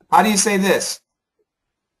 How do you say this?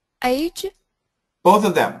 Age? Both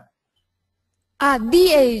of them.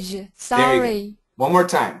 The age. Sorry. One more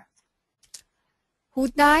time. Who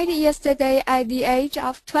died yesterday at the age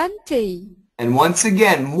of 20? And once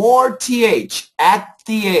again, more th, at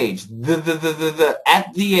the age,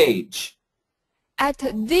 at the age. At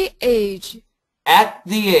the age. At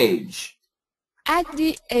the age. At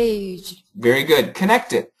the age. Very good.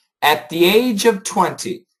 Connect it. At the age of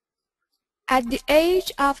 20. At the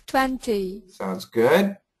age of 20. Sounds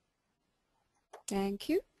good. Thank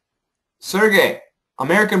you. Sergey,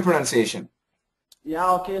 American pronunciation.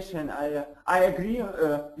 Yeah, okay, Shen, I agree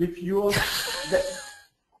with you.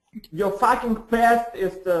 Your fucking past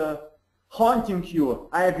is haunting you.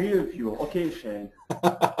 I agree with you. Okay, Shen.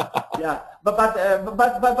 Yeah,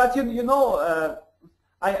 but you know,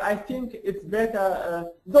 I think it's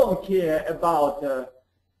better don't care about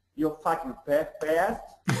your fucking past. Yeah.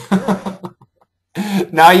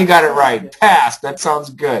 Now you got it right. Past. That sounds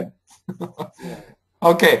good.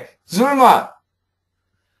 Okay, Zulma.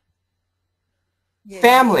 Yes.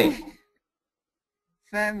 Family.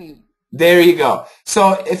 Family. There you go.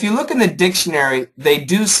 So if you look in the dictionary, they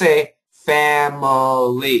do say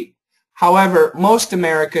family. However, most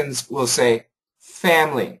Americans will say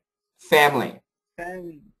family. Family.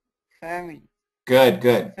 Family. Family. Good,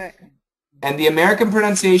 good. And the American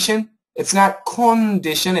pronunciation, it's not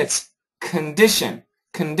condition, it's condition.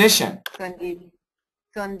 Condition.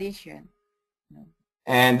 Condition. No.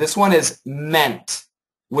 And this one is meant,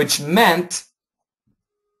 which meant.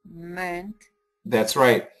 That's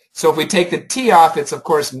right. So if we take the T off, it's of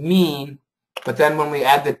course mean, but then when we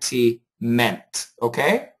add the T, meant.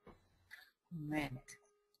 Okay? Meant.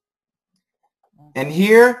 And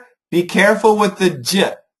here, be careful with the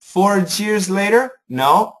J. 4 years later?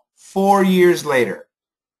 No, 4 years later.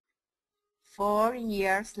 4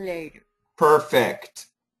 years later. Perfect.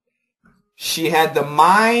 She had the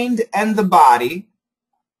mind and the body.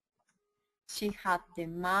 She had the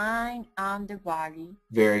mind and the body.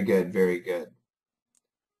 Very good, very good.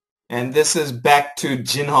 And this is back to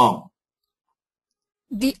Jinhong.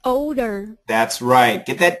 The older. That's right.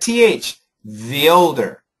 Get that TH. The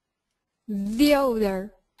older. The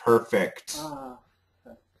older. Perfect.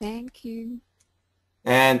 Thank you.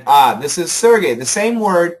 And this is Sergey. The same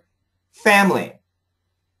word, family.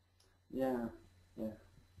 Yeah.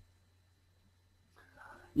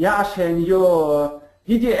 Yeah, Shen, your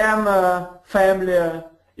DDM family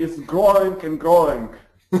is growing and growing.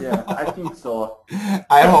 Yeah, I think so.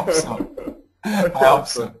 I hope so. I hope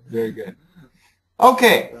so. Very good.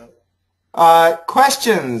 Okay.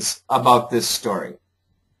 Questions about this story?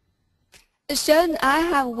 Sean, I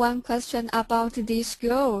have one question about this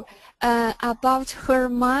girl. About her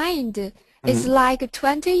mind. It's like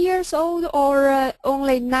 20 years old or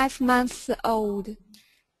only 9 months old?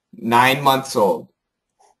 9 months old.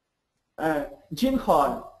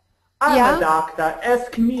 Jinhong, I'm a doctor.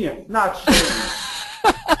 Ask me, not Shen.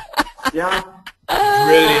 Yeah.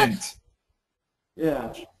 Brilliant.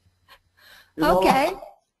 Yeah. Okay.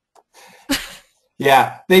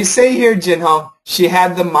 Yeah, they say here, Jinhong, she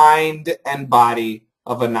had the mind and body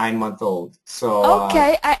of a 9-month-old. So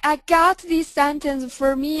okay, I got this sentence.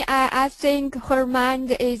 For me, I think her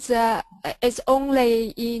mind is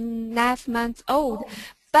only in 9 months old.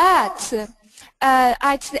 But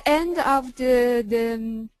at the end of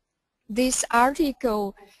this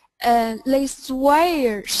article, they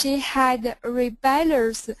swear she had a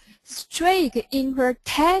rebellious streak in her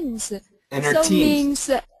teens. in her so teens.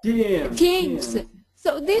 Means teens.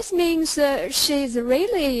 So this means she's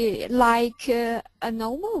really like a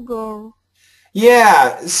normal girl.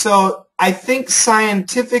 Yeah, so I think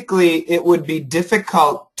scientifically it would be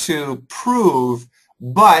difficult to prove,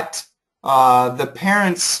 but the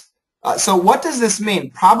parents, so what does this mean?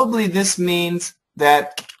 Probably this means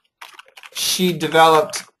that she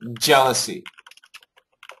developed jealousy.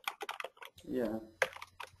 Yeah.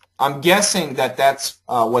 I'm guessing that that's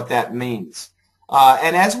what that means.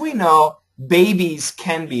 And as we know, babies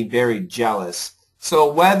can be very jealous.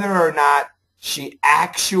 So whether or not she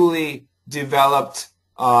actually developed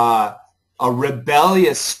a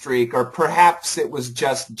rebellious streak, or perhaps it was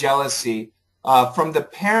just jealousy, from the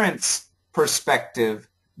parents' perspective,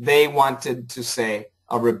 they wanted to say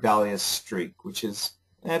a rebellious streak, which is,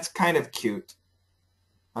 that's kind of cute,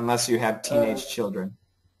 unless you have teenage children.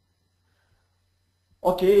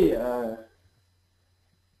 Okay,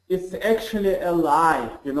 it's actually a lie,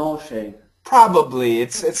 you know, Shane. Probably.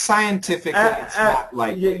 It's scientifically, it's not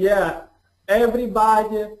likely. Yeah,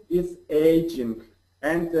 everybody is aging,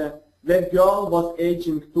 and that girl was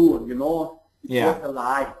aging too, you know. It was a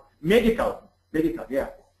lie. Medical, yeah.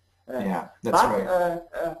 Yeah, that's right.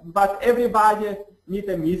 But everybody need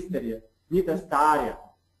a mystery, need a story,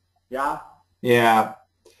 yeah. Yeah.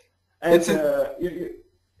 And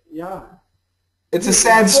yeah. It's a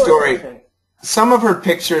sad story. Some of her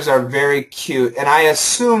pictures are very cute, and I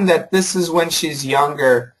assume that this is when she's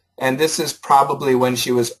younger, and this is probably when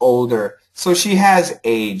she was older. So she has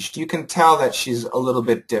aged. You can tell that she's a little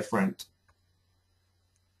bit different.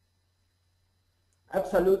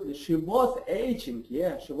 Absolutely, she was aging.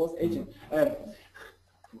 Yeah, she was aging.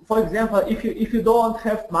 For example, if you don't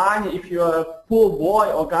have money, if you're a poor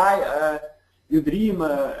boy or guy, you dream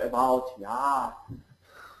about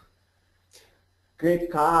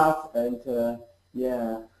great cars and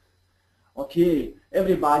yeah. Okay,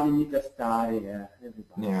 everybody needs a star. Yeah,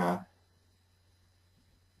 everybody. Yeah.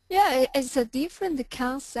 Yeah, it's a different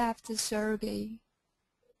concept, Sergey.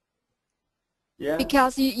 Yeah.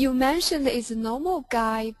 Because you mentioned it's a normal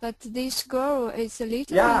guy, but this girl is a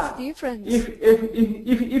little bit different.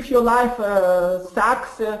 If your life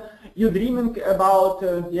sucks, you're dreaming about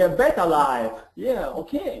better life. Yeah.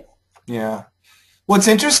 Okay. Yeah. What's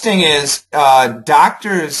interesting is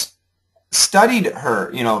doctors studied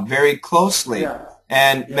her, very closely,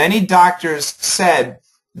 and many doctors said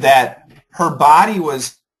that her body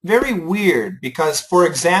was very weird because, for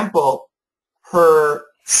example, her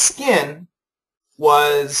skin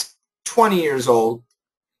was 20 years old,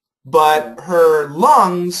 but her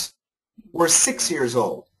lungs were 6 years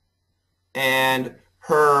old, and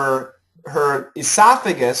her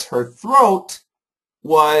esophagus, her throat,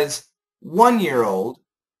 was 1 year old,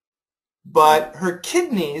 but her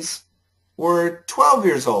kidneys were 12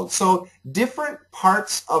 years old. So different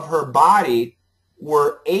parts of her body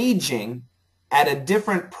were aging at a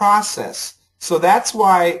different process. So that's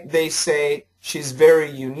why they say she's very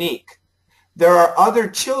unique. There are other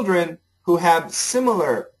children who have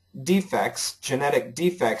similar defects, genetic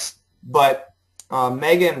defects, but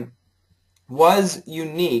Megan was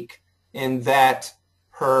unique in that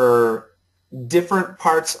her different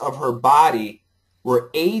parts of her body were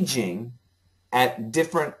aging at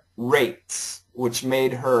different rates, which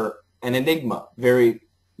made her an enigma, very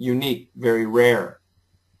unique, very rare.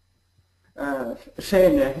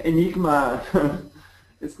 Shane, enigma,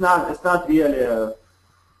 it's not really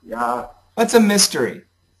That's a mystery.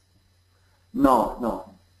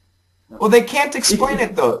 No. Well, they can't explain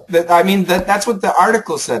it though. That's what the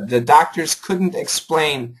article said. The doctors couldn't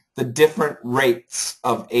explain the different rates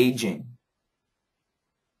of aging.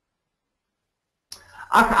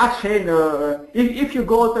 Actually, if you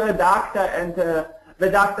go to a doctor and the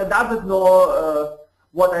doctor doesn't know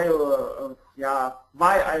why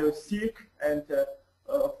are you sick and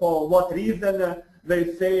for what reason,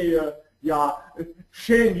 they say,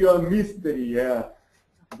 Shane, you're a mystery,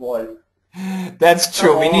 boy. That's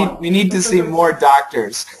true. We need to see more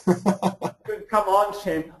doctors. Come on,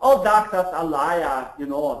 Shane. All doctors are liars,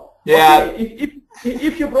 Yeah. Okay,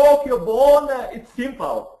 if you broke your bone, it's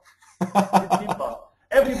simple. It's simple.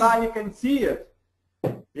 Everybody can see it.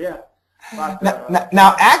 Yeah. But,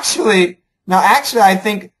 now, actually, I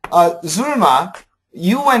think Zulma,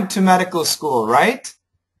 you went to medical school, right?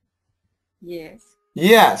 Yes.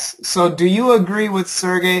 Yes. So, do you agree with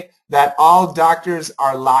Sergey that all doctors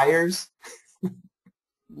are liars?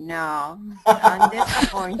 No, I'm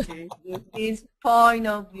disappointed with this point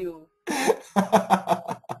of view.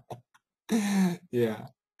 Yeah.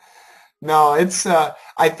 No, it's.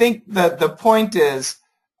 I think that the point is,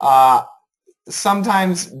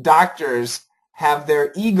 sometimes doctors have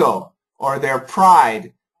their ego or their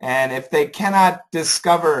pride, And if they cannot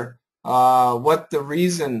discover what the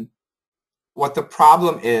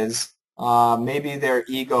problem is, maybe their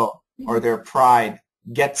ego or their pride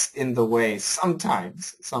gets in the way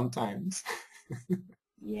sometimes.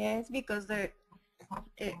 Yes, because it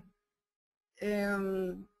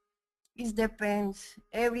depends.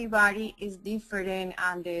 Everybody is different,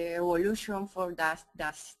 and the evolution for that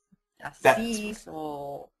disease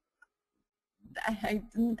or I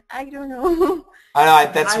don't know. I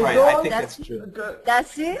know, that's right. I think that's true.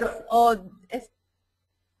 That's it, or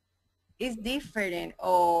it's different,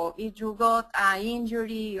 or if you got an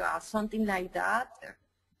injury or something like that,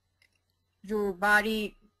 your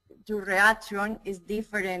body, your reaction is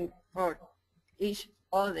different for each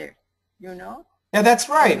other, you know? Yeah, that's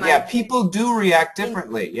right. Yeah, case, people do react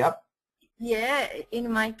differently. Yep. Yeah,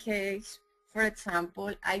 in my case, for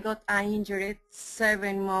example, I got injured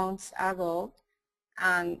 7 months ago,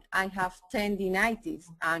 and I have tendinitis,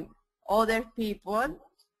 and other people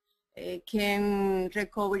can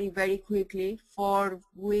recover very quickly, 4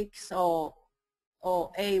 weeks or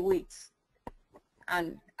 8 weeks,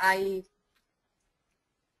 and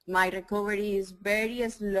my recovery is very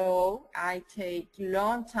slow. I take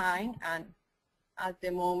long time, and at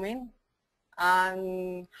the moment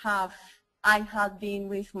I have been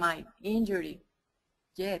with my injury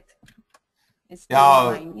yet. Still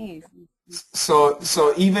my knees. So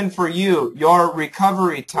even for you, your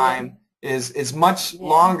recovery time is much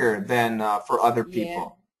longer than for other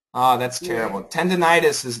people. Oh, that's terrible.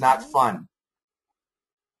 Tendinitis is not fun.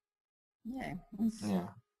 Yeah.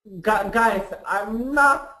 Guys, I'm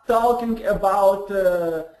not talking about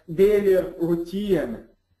daily routine.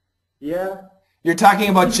 Yeah? You're talking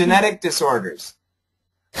about genetic disorders.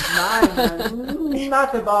 No,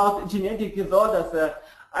 not about genetic disorders.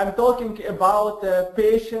 I'm talking about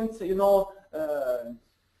patients, you know,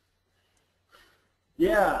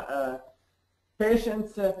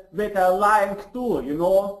 patients that are lying too, you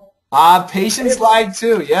know. Patients lie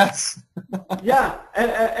too, yes. Yeah,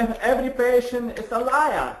 and every patient is a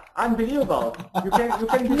liar. Unbelievable. You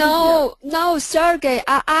can No, Sergey.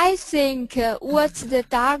 I think what the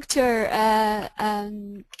doctor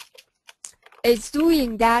is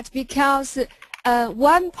doing that because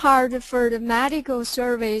one part for the medical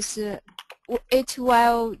service, it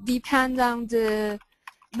will depend on the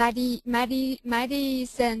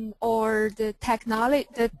medicine or the technology,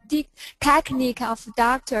 the technique of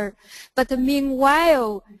doctor. But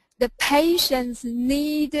meanwhile, the patients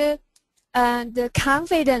need the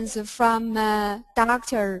confidence from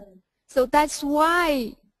doctor. So that's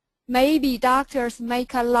why maybe doctors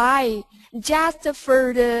make a lie just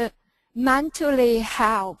for the mentally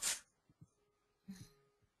health.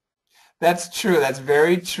 That's true. That's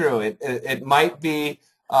very true. It might be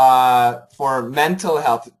for mental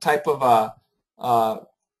health type of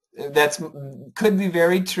could be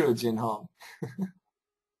very true, Jinhong.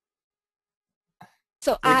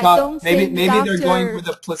 So I don't think maybe they're going for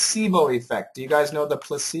the placebo effect. Do you guys know the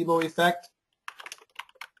placebo effect?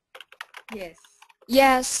 Yes.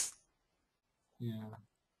 Yes. Yeah.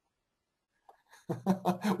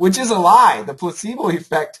 Which is a lie. The placebo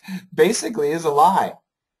effect basically is a lie.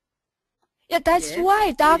 Yeah, that's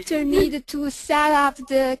why doctors need to set up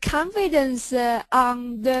the confidence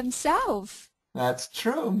on themselves. That's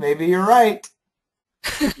true. Maybe you're right.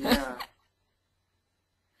 Yeah.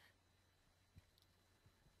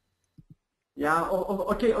 Yeah,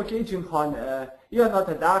 okay, Jinhong, you're not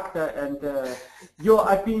a doctor, and your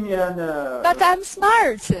opinion... But I'm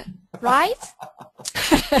smart, right?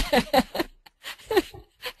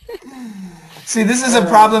 See, this is a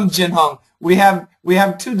problem, Jinhong. We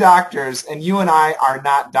have 2 doctors, and you and I are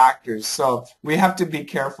not doctors, so we have to be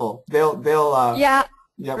careful. They'll yeah,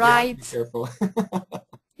 right. We have to be careful.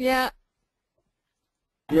 Yeah.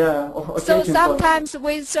 Yeah. Okay, so Jinhong. sometimes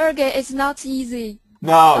with Sergey, it's not easy.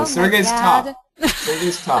 No, Sergey's tough.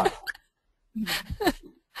 Sergey's tough.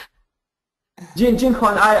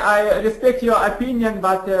 Jinhong, I respect your opinion,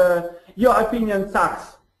 but your opinion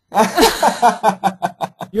sucks.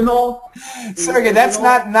 You know? Sergey, that's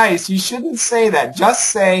not nice. You shouldn't say that. Just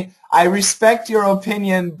say, I respect your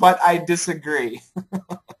opinion, but I disagree.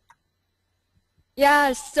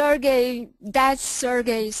 Yeah, Sergey, that's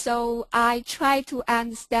Sergey, so I try to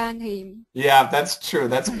understand him. Yeah, that's true.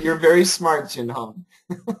 You're very smart, Jinhong.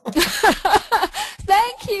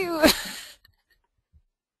 Thank you.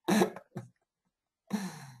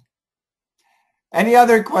 Any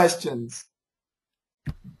other questions?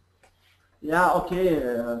 Yeah, okay.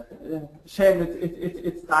 Shane,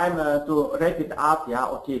 it's time to wrap it up. Yeah,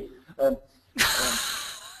 okay.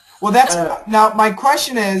 Well, now my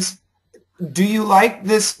question is, do you like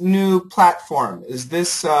this new platform? Is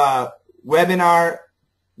this webinar,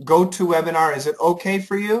 GoToWebinar, is it okay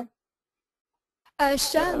for you?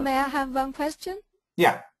 Sean, may I have one question?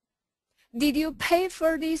 Yeah. Did you pay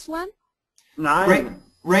for this one?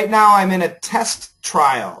 Right now I'm in a test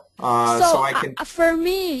trial, so I can... For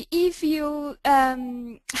me, if you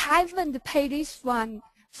haven't paid this one,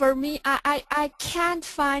 for me, I can't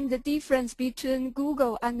find the difference between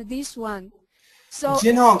Google and this one. So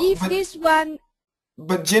this one...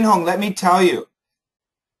 But Jinhong, let me tell you,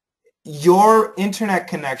 your internet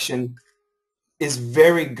connection is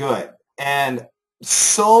very good, and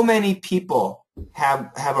so many people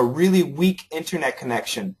have a really weak internet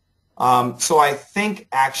connection. So I think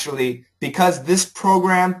actually, because this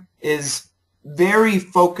program is very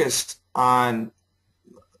focused on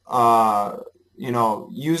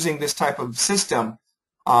using this type of system,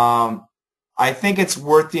 I think it's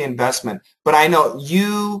worth the investment. But I know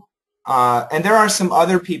you, and there are some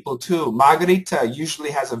other people too. Margarita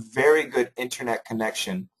usually has a very good internet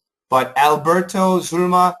connection, but Alberto,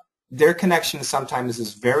 Zulma, their connection sometimes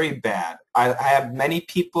is very bad. I have many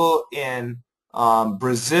people in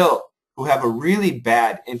Brazil who have a really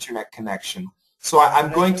bad internet connection. So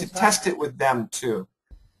I'm going to test it with them too.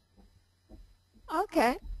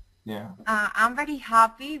 Okay. Yeah. I'm very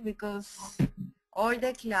happy because all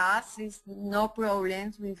the class is no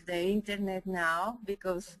problems with the internet now,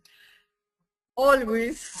 because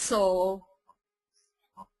always saw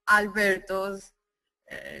Alberto's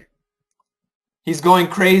he's going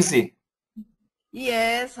crazy.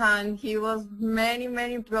 yes, and he was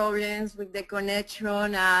many problems with the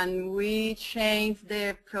connection, and we changed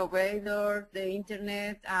the provider, the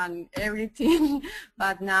internet and everything,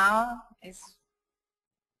 but now it's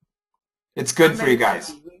good for you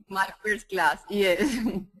guys. My first class, yes.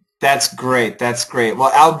 That's great. That's great.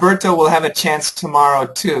 Well, Alberto will have a chance tomorrow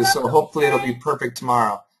too, so hopefully it'll be perfect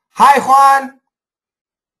tomorrow. Hi, Juan.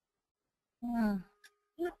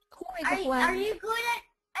 Are you good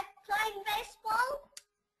at playing baseball?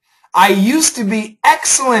 I used to be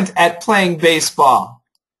excellent at playing baseball.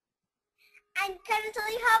 And can you tell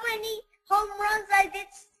me how many home runs I did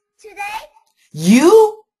today?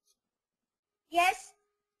 You? Yes.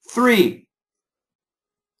 3.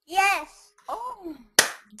 Yes. Oh.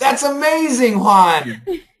 That's amazing, Juan.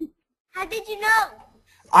 How did you know?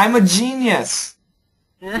 I'm a genius.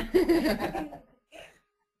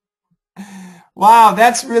 Wow,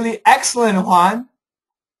 that's really excellent, Juan.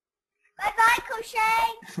 Bye-bye,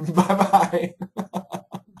 Crochet. Bye-bye.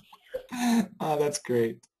 Oh, that's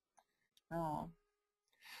great. Oh.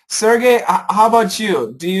 Sergey, how about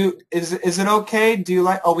you? Is it okay? Do you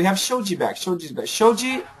like... Oh, we have Shoji back. Shoji's back.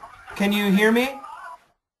 Shoji, can you hear me?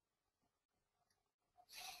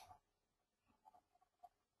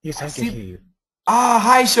 Yes, I can hear you. Ah,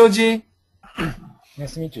 hi, Shoji.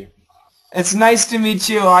 Nice to meet you. It's nice to meet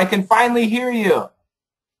you. I can finally hear you.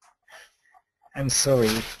 I'm sorry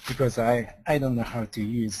because I don't know how to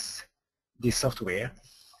use this software.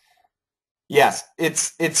 Yes,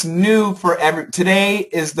 it's new for today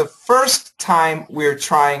is the first time we're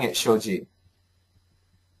trying it, Shoji.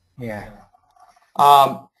 Yeah.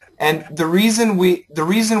 And the reason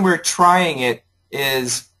we're trying it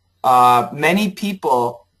is many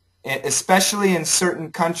people, especially in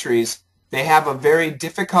certain countries, they have a very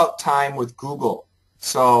difficult time with Google.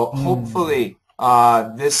 So hopefully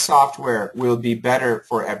this software will be better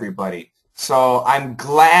for everybody. So I'm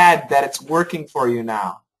glad that it's working for you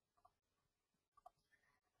now.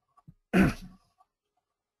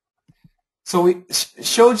 So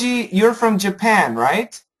Shoji, you're from Japan,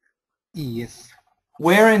 right? Yes.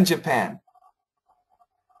 Where in Japan?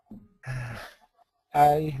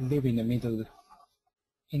 I live in the middle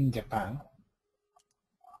in Japan.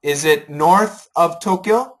 Is it north of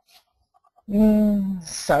Tokyo?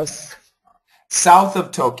 South. South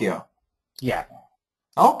of Tokyo. Yeah.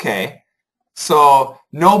 Okay. So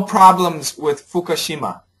no problems with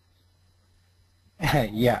Fukushima.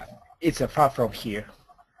 Yeah. It's far from here.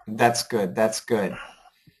 That's good. That's good.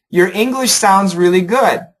 Your English sounds really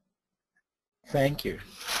good. Thank you.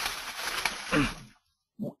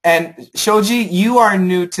 And Shoji, you are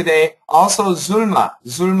new today. Also Zulma.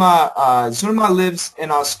 Zulma lives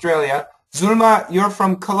in Australia. Zulma, you're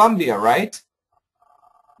from Colombia, right?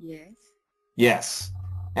 Yes. Yes.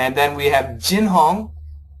 And then we have Jinhong.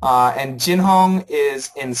 And Jinhong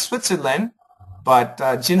is in Switzerland. But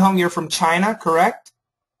Jinhong, you're from China, correct?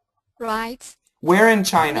 Right. Where in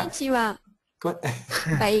China? Konnichiwa. Good.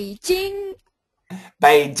 Beijing.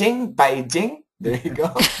 Beijing. There you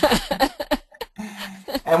go.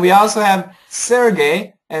 And we also have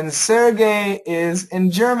Sergey, and Sergey is in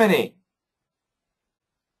Germany.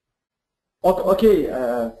 Okay.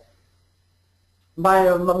 My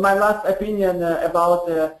last opinion about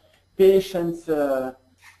patients.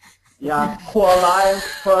 Yeah, who are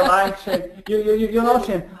lying, Shane. You know,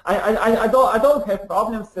 Shane. I don't have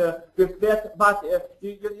problems with that, but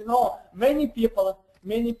you know, many people,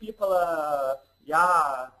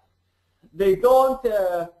 yeah, they don't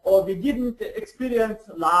or they didn't experience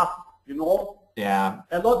love. You know. Yeah.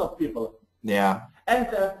 A lot of people. Yeah. And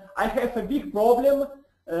I have a big problem.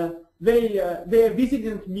 They are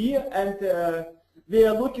visiting me and they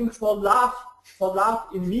are looking for love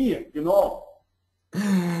in me. You know.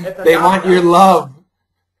 They want your love.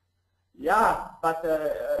 Yeah, but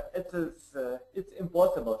it's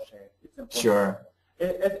impossible, Shane. It's impossible. Sure.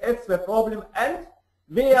 It's the problem, and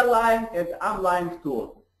they are lying, and I'm lying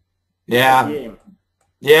too. Yeah.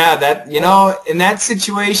 Yeah, that, you know, in that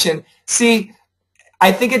situation, see,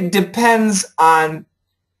 I think it depends on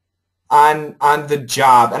the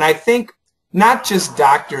job, and I think not just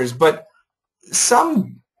doctors, but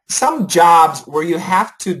some jobs where you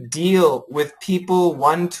have to deal with people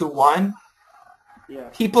one-to-one, yeah.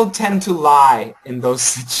 People tend to lie in those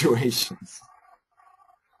situations.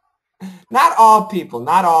 Not all people,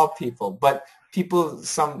 but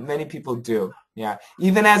many people do. Yeah.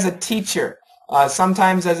 Even as a teacher,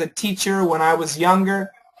 sometimes as a teacher when I was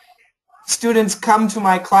younger, students come to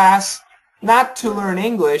my class not to learn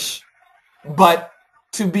English, but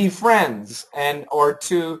to be friends or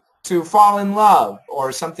to fall in love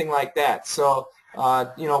or something like that. So,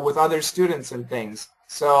 you know, with other students and things.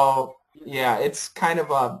 So, yeah, it's kind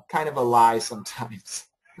of a lie sometimes.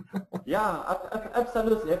 Yeah,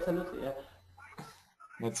 absolutely. Yeah.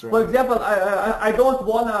 That's right. For example, I don't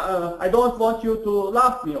want you to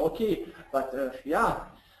love me, okay? But yeah,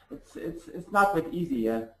 it's not that easy.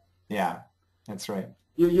 Yeah. Yeah, that's right.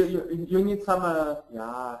 You need some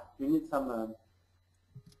you need some.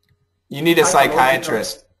 You need a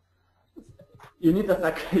psychiatrist. You need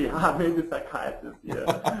maybe psychiatrist. Yeah.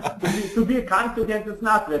 to be confident is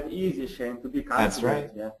not that easy, Shane. To be confident. That's right.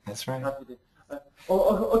 Yeah. That's right.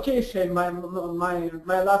 Okay, Shane. My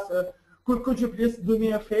last. Could you please do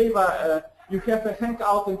me a favor? You have a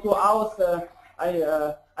hangout in 2 hours.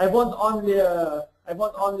 I want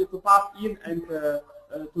only to pop in and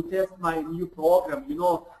to test my new program. You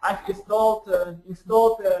know, I've installed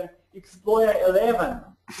Explorer 11,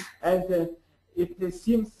 and it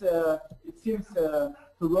seems to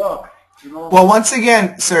work. You know? Well, once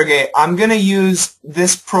again, Sergey, I'm going to use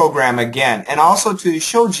this program again, and also to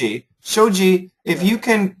Shoji. Shoji, if you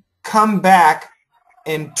can come back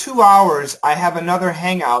in 2 hours, I have another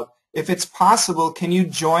hangout. If it's possible, can you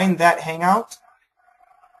join that hangout?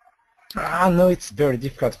 No, it's very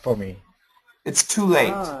difficult for me. It's too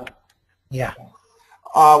late. Yeah.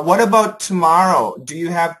 What about tomorrow? Do you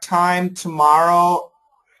have time tomorrow?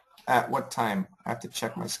 At what time? I have to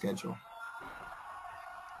check my schedule.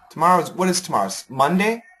 What is tomorrow's?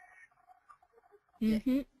 Monday?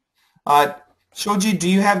 Mm-hmm. Shoji, do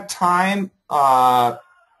you have time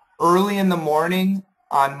early in the morning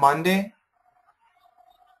on Monday?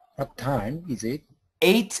 What time is it?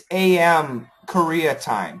 8 a.m. Korea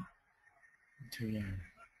time.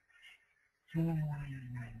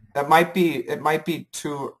 It might be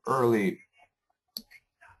too early,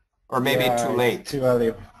 or maybe too late. Too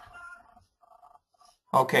early.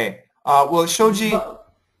 Okay. Well, Shoji,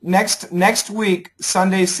 next week,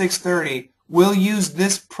 Sunday 6:30, we'll use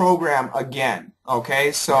this program again.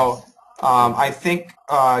 Okay. So I think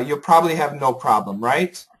you'll probably have no problem,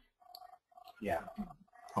 right? Yeah.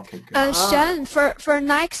 Okay, good. Shen, for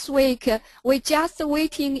next week, we just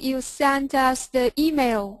waiting you send us the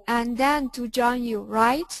email and then to join you,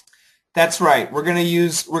 right? That's right. We're gonna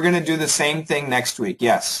do the same thing next week.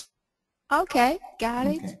 Yes. Okay, got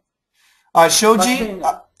it. Okay. Shoji,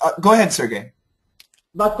 go ahead, Sergey.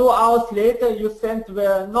 But 2 hours later, you sent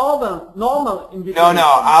the normal invitation.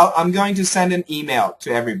 No, I'm going to send an email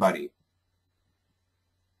to everybody.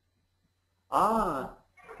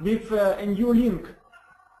 With a new link.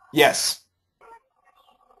 Yes.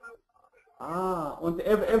 And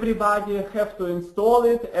everybody have to install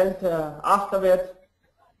it, and after that,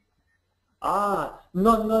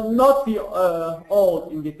 not the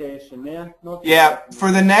old invitation, yeah. Yeah.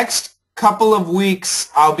 For the next couple of weeks,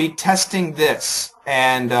 I'll be testing this,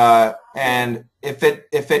 and if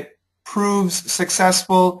it proves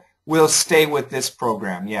successful, we'll stay with this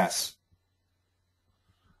program. Yes.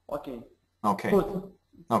 Okay. Okay. Good.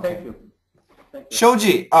 Okay. Thank you.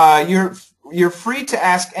 Shoji, you're free to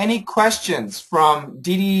ask any questions from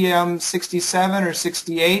DDM 67 or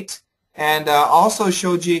 68, and also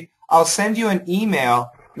Shoji, I'll send you an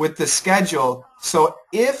email with the schedule. So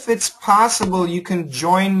if it's possible, you can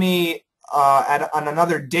join me on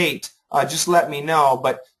another date, just let me know.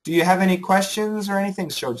 But do you have any questions or anything,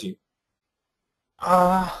 Shoji?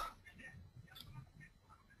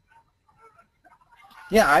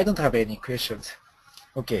 Yeah, I don't have any questions.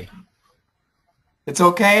 Okay. It's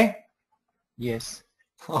okay? Yes.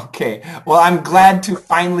 Okay. Well, I'm glad to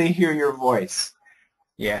finally hear your voice.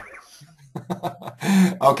 Yeah.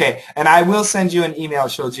 Okay. And I will send you an email,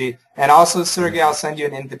 Shoji. And also, Sergey, I'll send you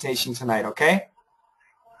an invitation tonight, okay?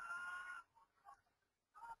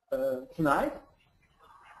 Tonight?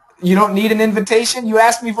 You don't need an invitation? You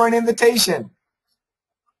asked me for an invitation.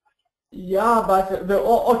 Yeah, but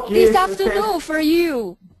okay. This afternoon for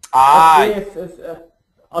you.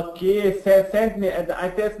 Okay, send me, and I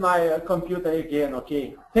test my computer again.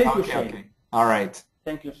 Okay. Thank you, Shane. Okay. All right.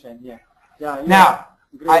 Thank you, Shane. Yeah. Yeah. Now,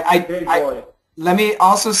 great boy. Let me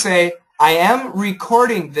also say I am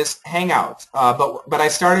recording this Hangout, but I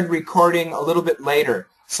started recording a little bit later,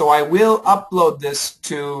 so I will upload this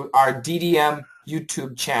to our DDM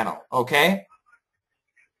YouTube channel. Okay.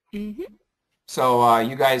 Mm-hmm. So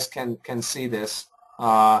you guys can see this.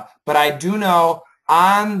 But I do know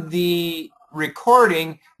on the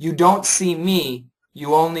recording you don't see me.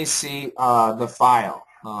 You only see the file.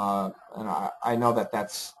 And I know that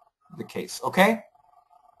that's the case. Okay?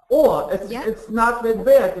 Oh, it's not that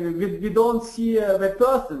bad. We don't see the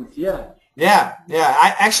persons. Yeah. Yeah.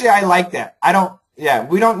 I like that.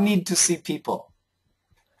 We don't need to see people.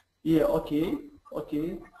 Yeah. Okay.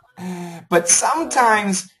 But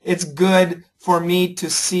sometimes it's good for me to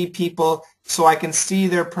see people so I can see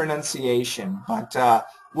their pronunciation. But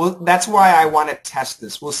that's why I want to test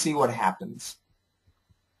this. We'll see what happens.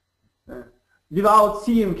 Without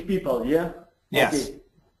seeing people, yeah? Yes. Okay.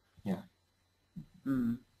 Yeah.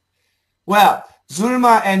 Mm. Well,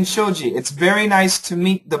 Zulma and Shoji, it's very nice to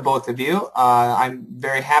meet the both of you. I'm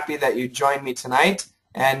very happy that you joined me tonight.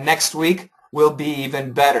 And next week will be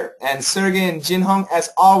even better. And Sergey and Jinhong, as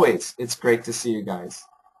always, it's great to see you guys.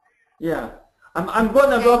 Yeah. I'm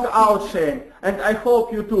gonna work out, Shane, and I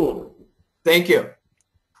hope you too. Thank you.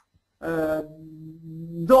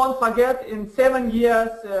 Don't forget, in 7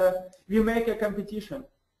 years, we make a competition.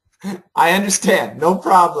 I understand. No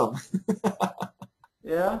problem.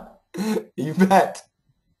 Yeah? You bet.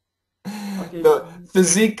 Okay. The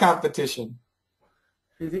physique competition.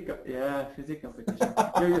 Physical competition.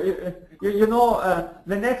 you know,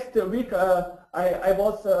 the next week I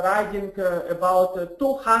was riding about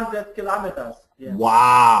 200 kilometers. Yeah.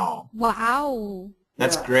 Wow. Wow.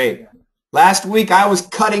 That's Yeah. great. Last week I was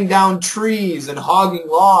cutting down trees and hogging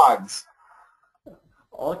logs.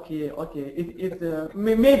 Okay. It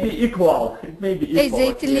may be equal. It may be equal. Is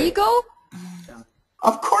it legal?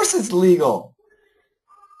 Of course it's legal.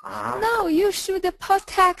 No, you should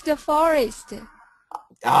protect the forest.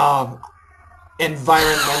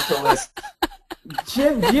 Environmentalist.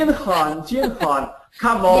 Jinhan,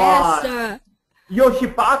 come on. Yes, sir. Your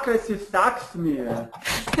hypocrisy sucks me.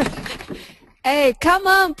 Hey, come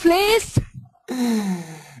on, please.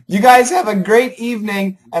 You guys have a great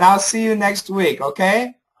evening, and I'll see you next week,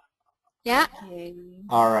 okay? Yeah. Okay.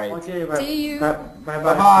 All right. Okay, See you. Bye-bye.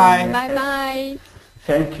 Bye-bye. Bye-bye.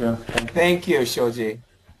 Thank you. Thank you, Shoji.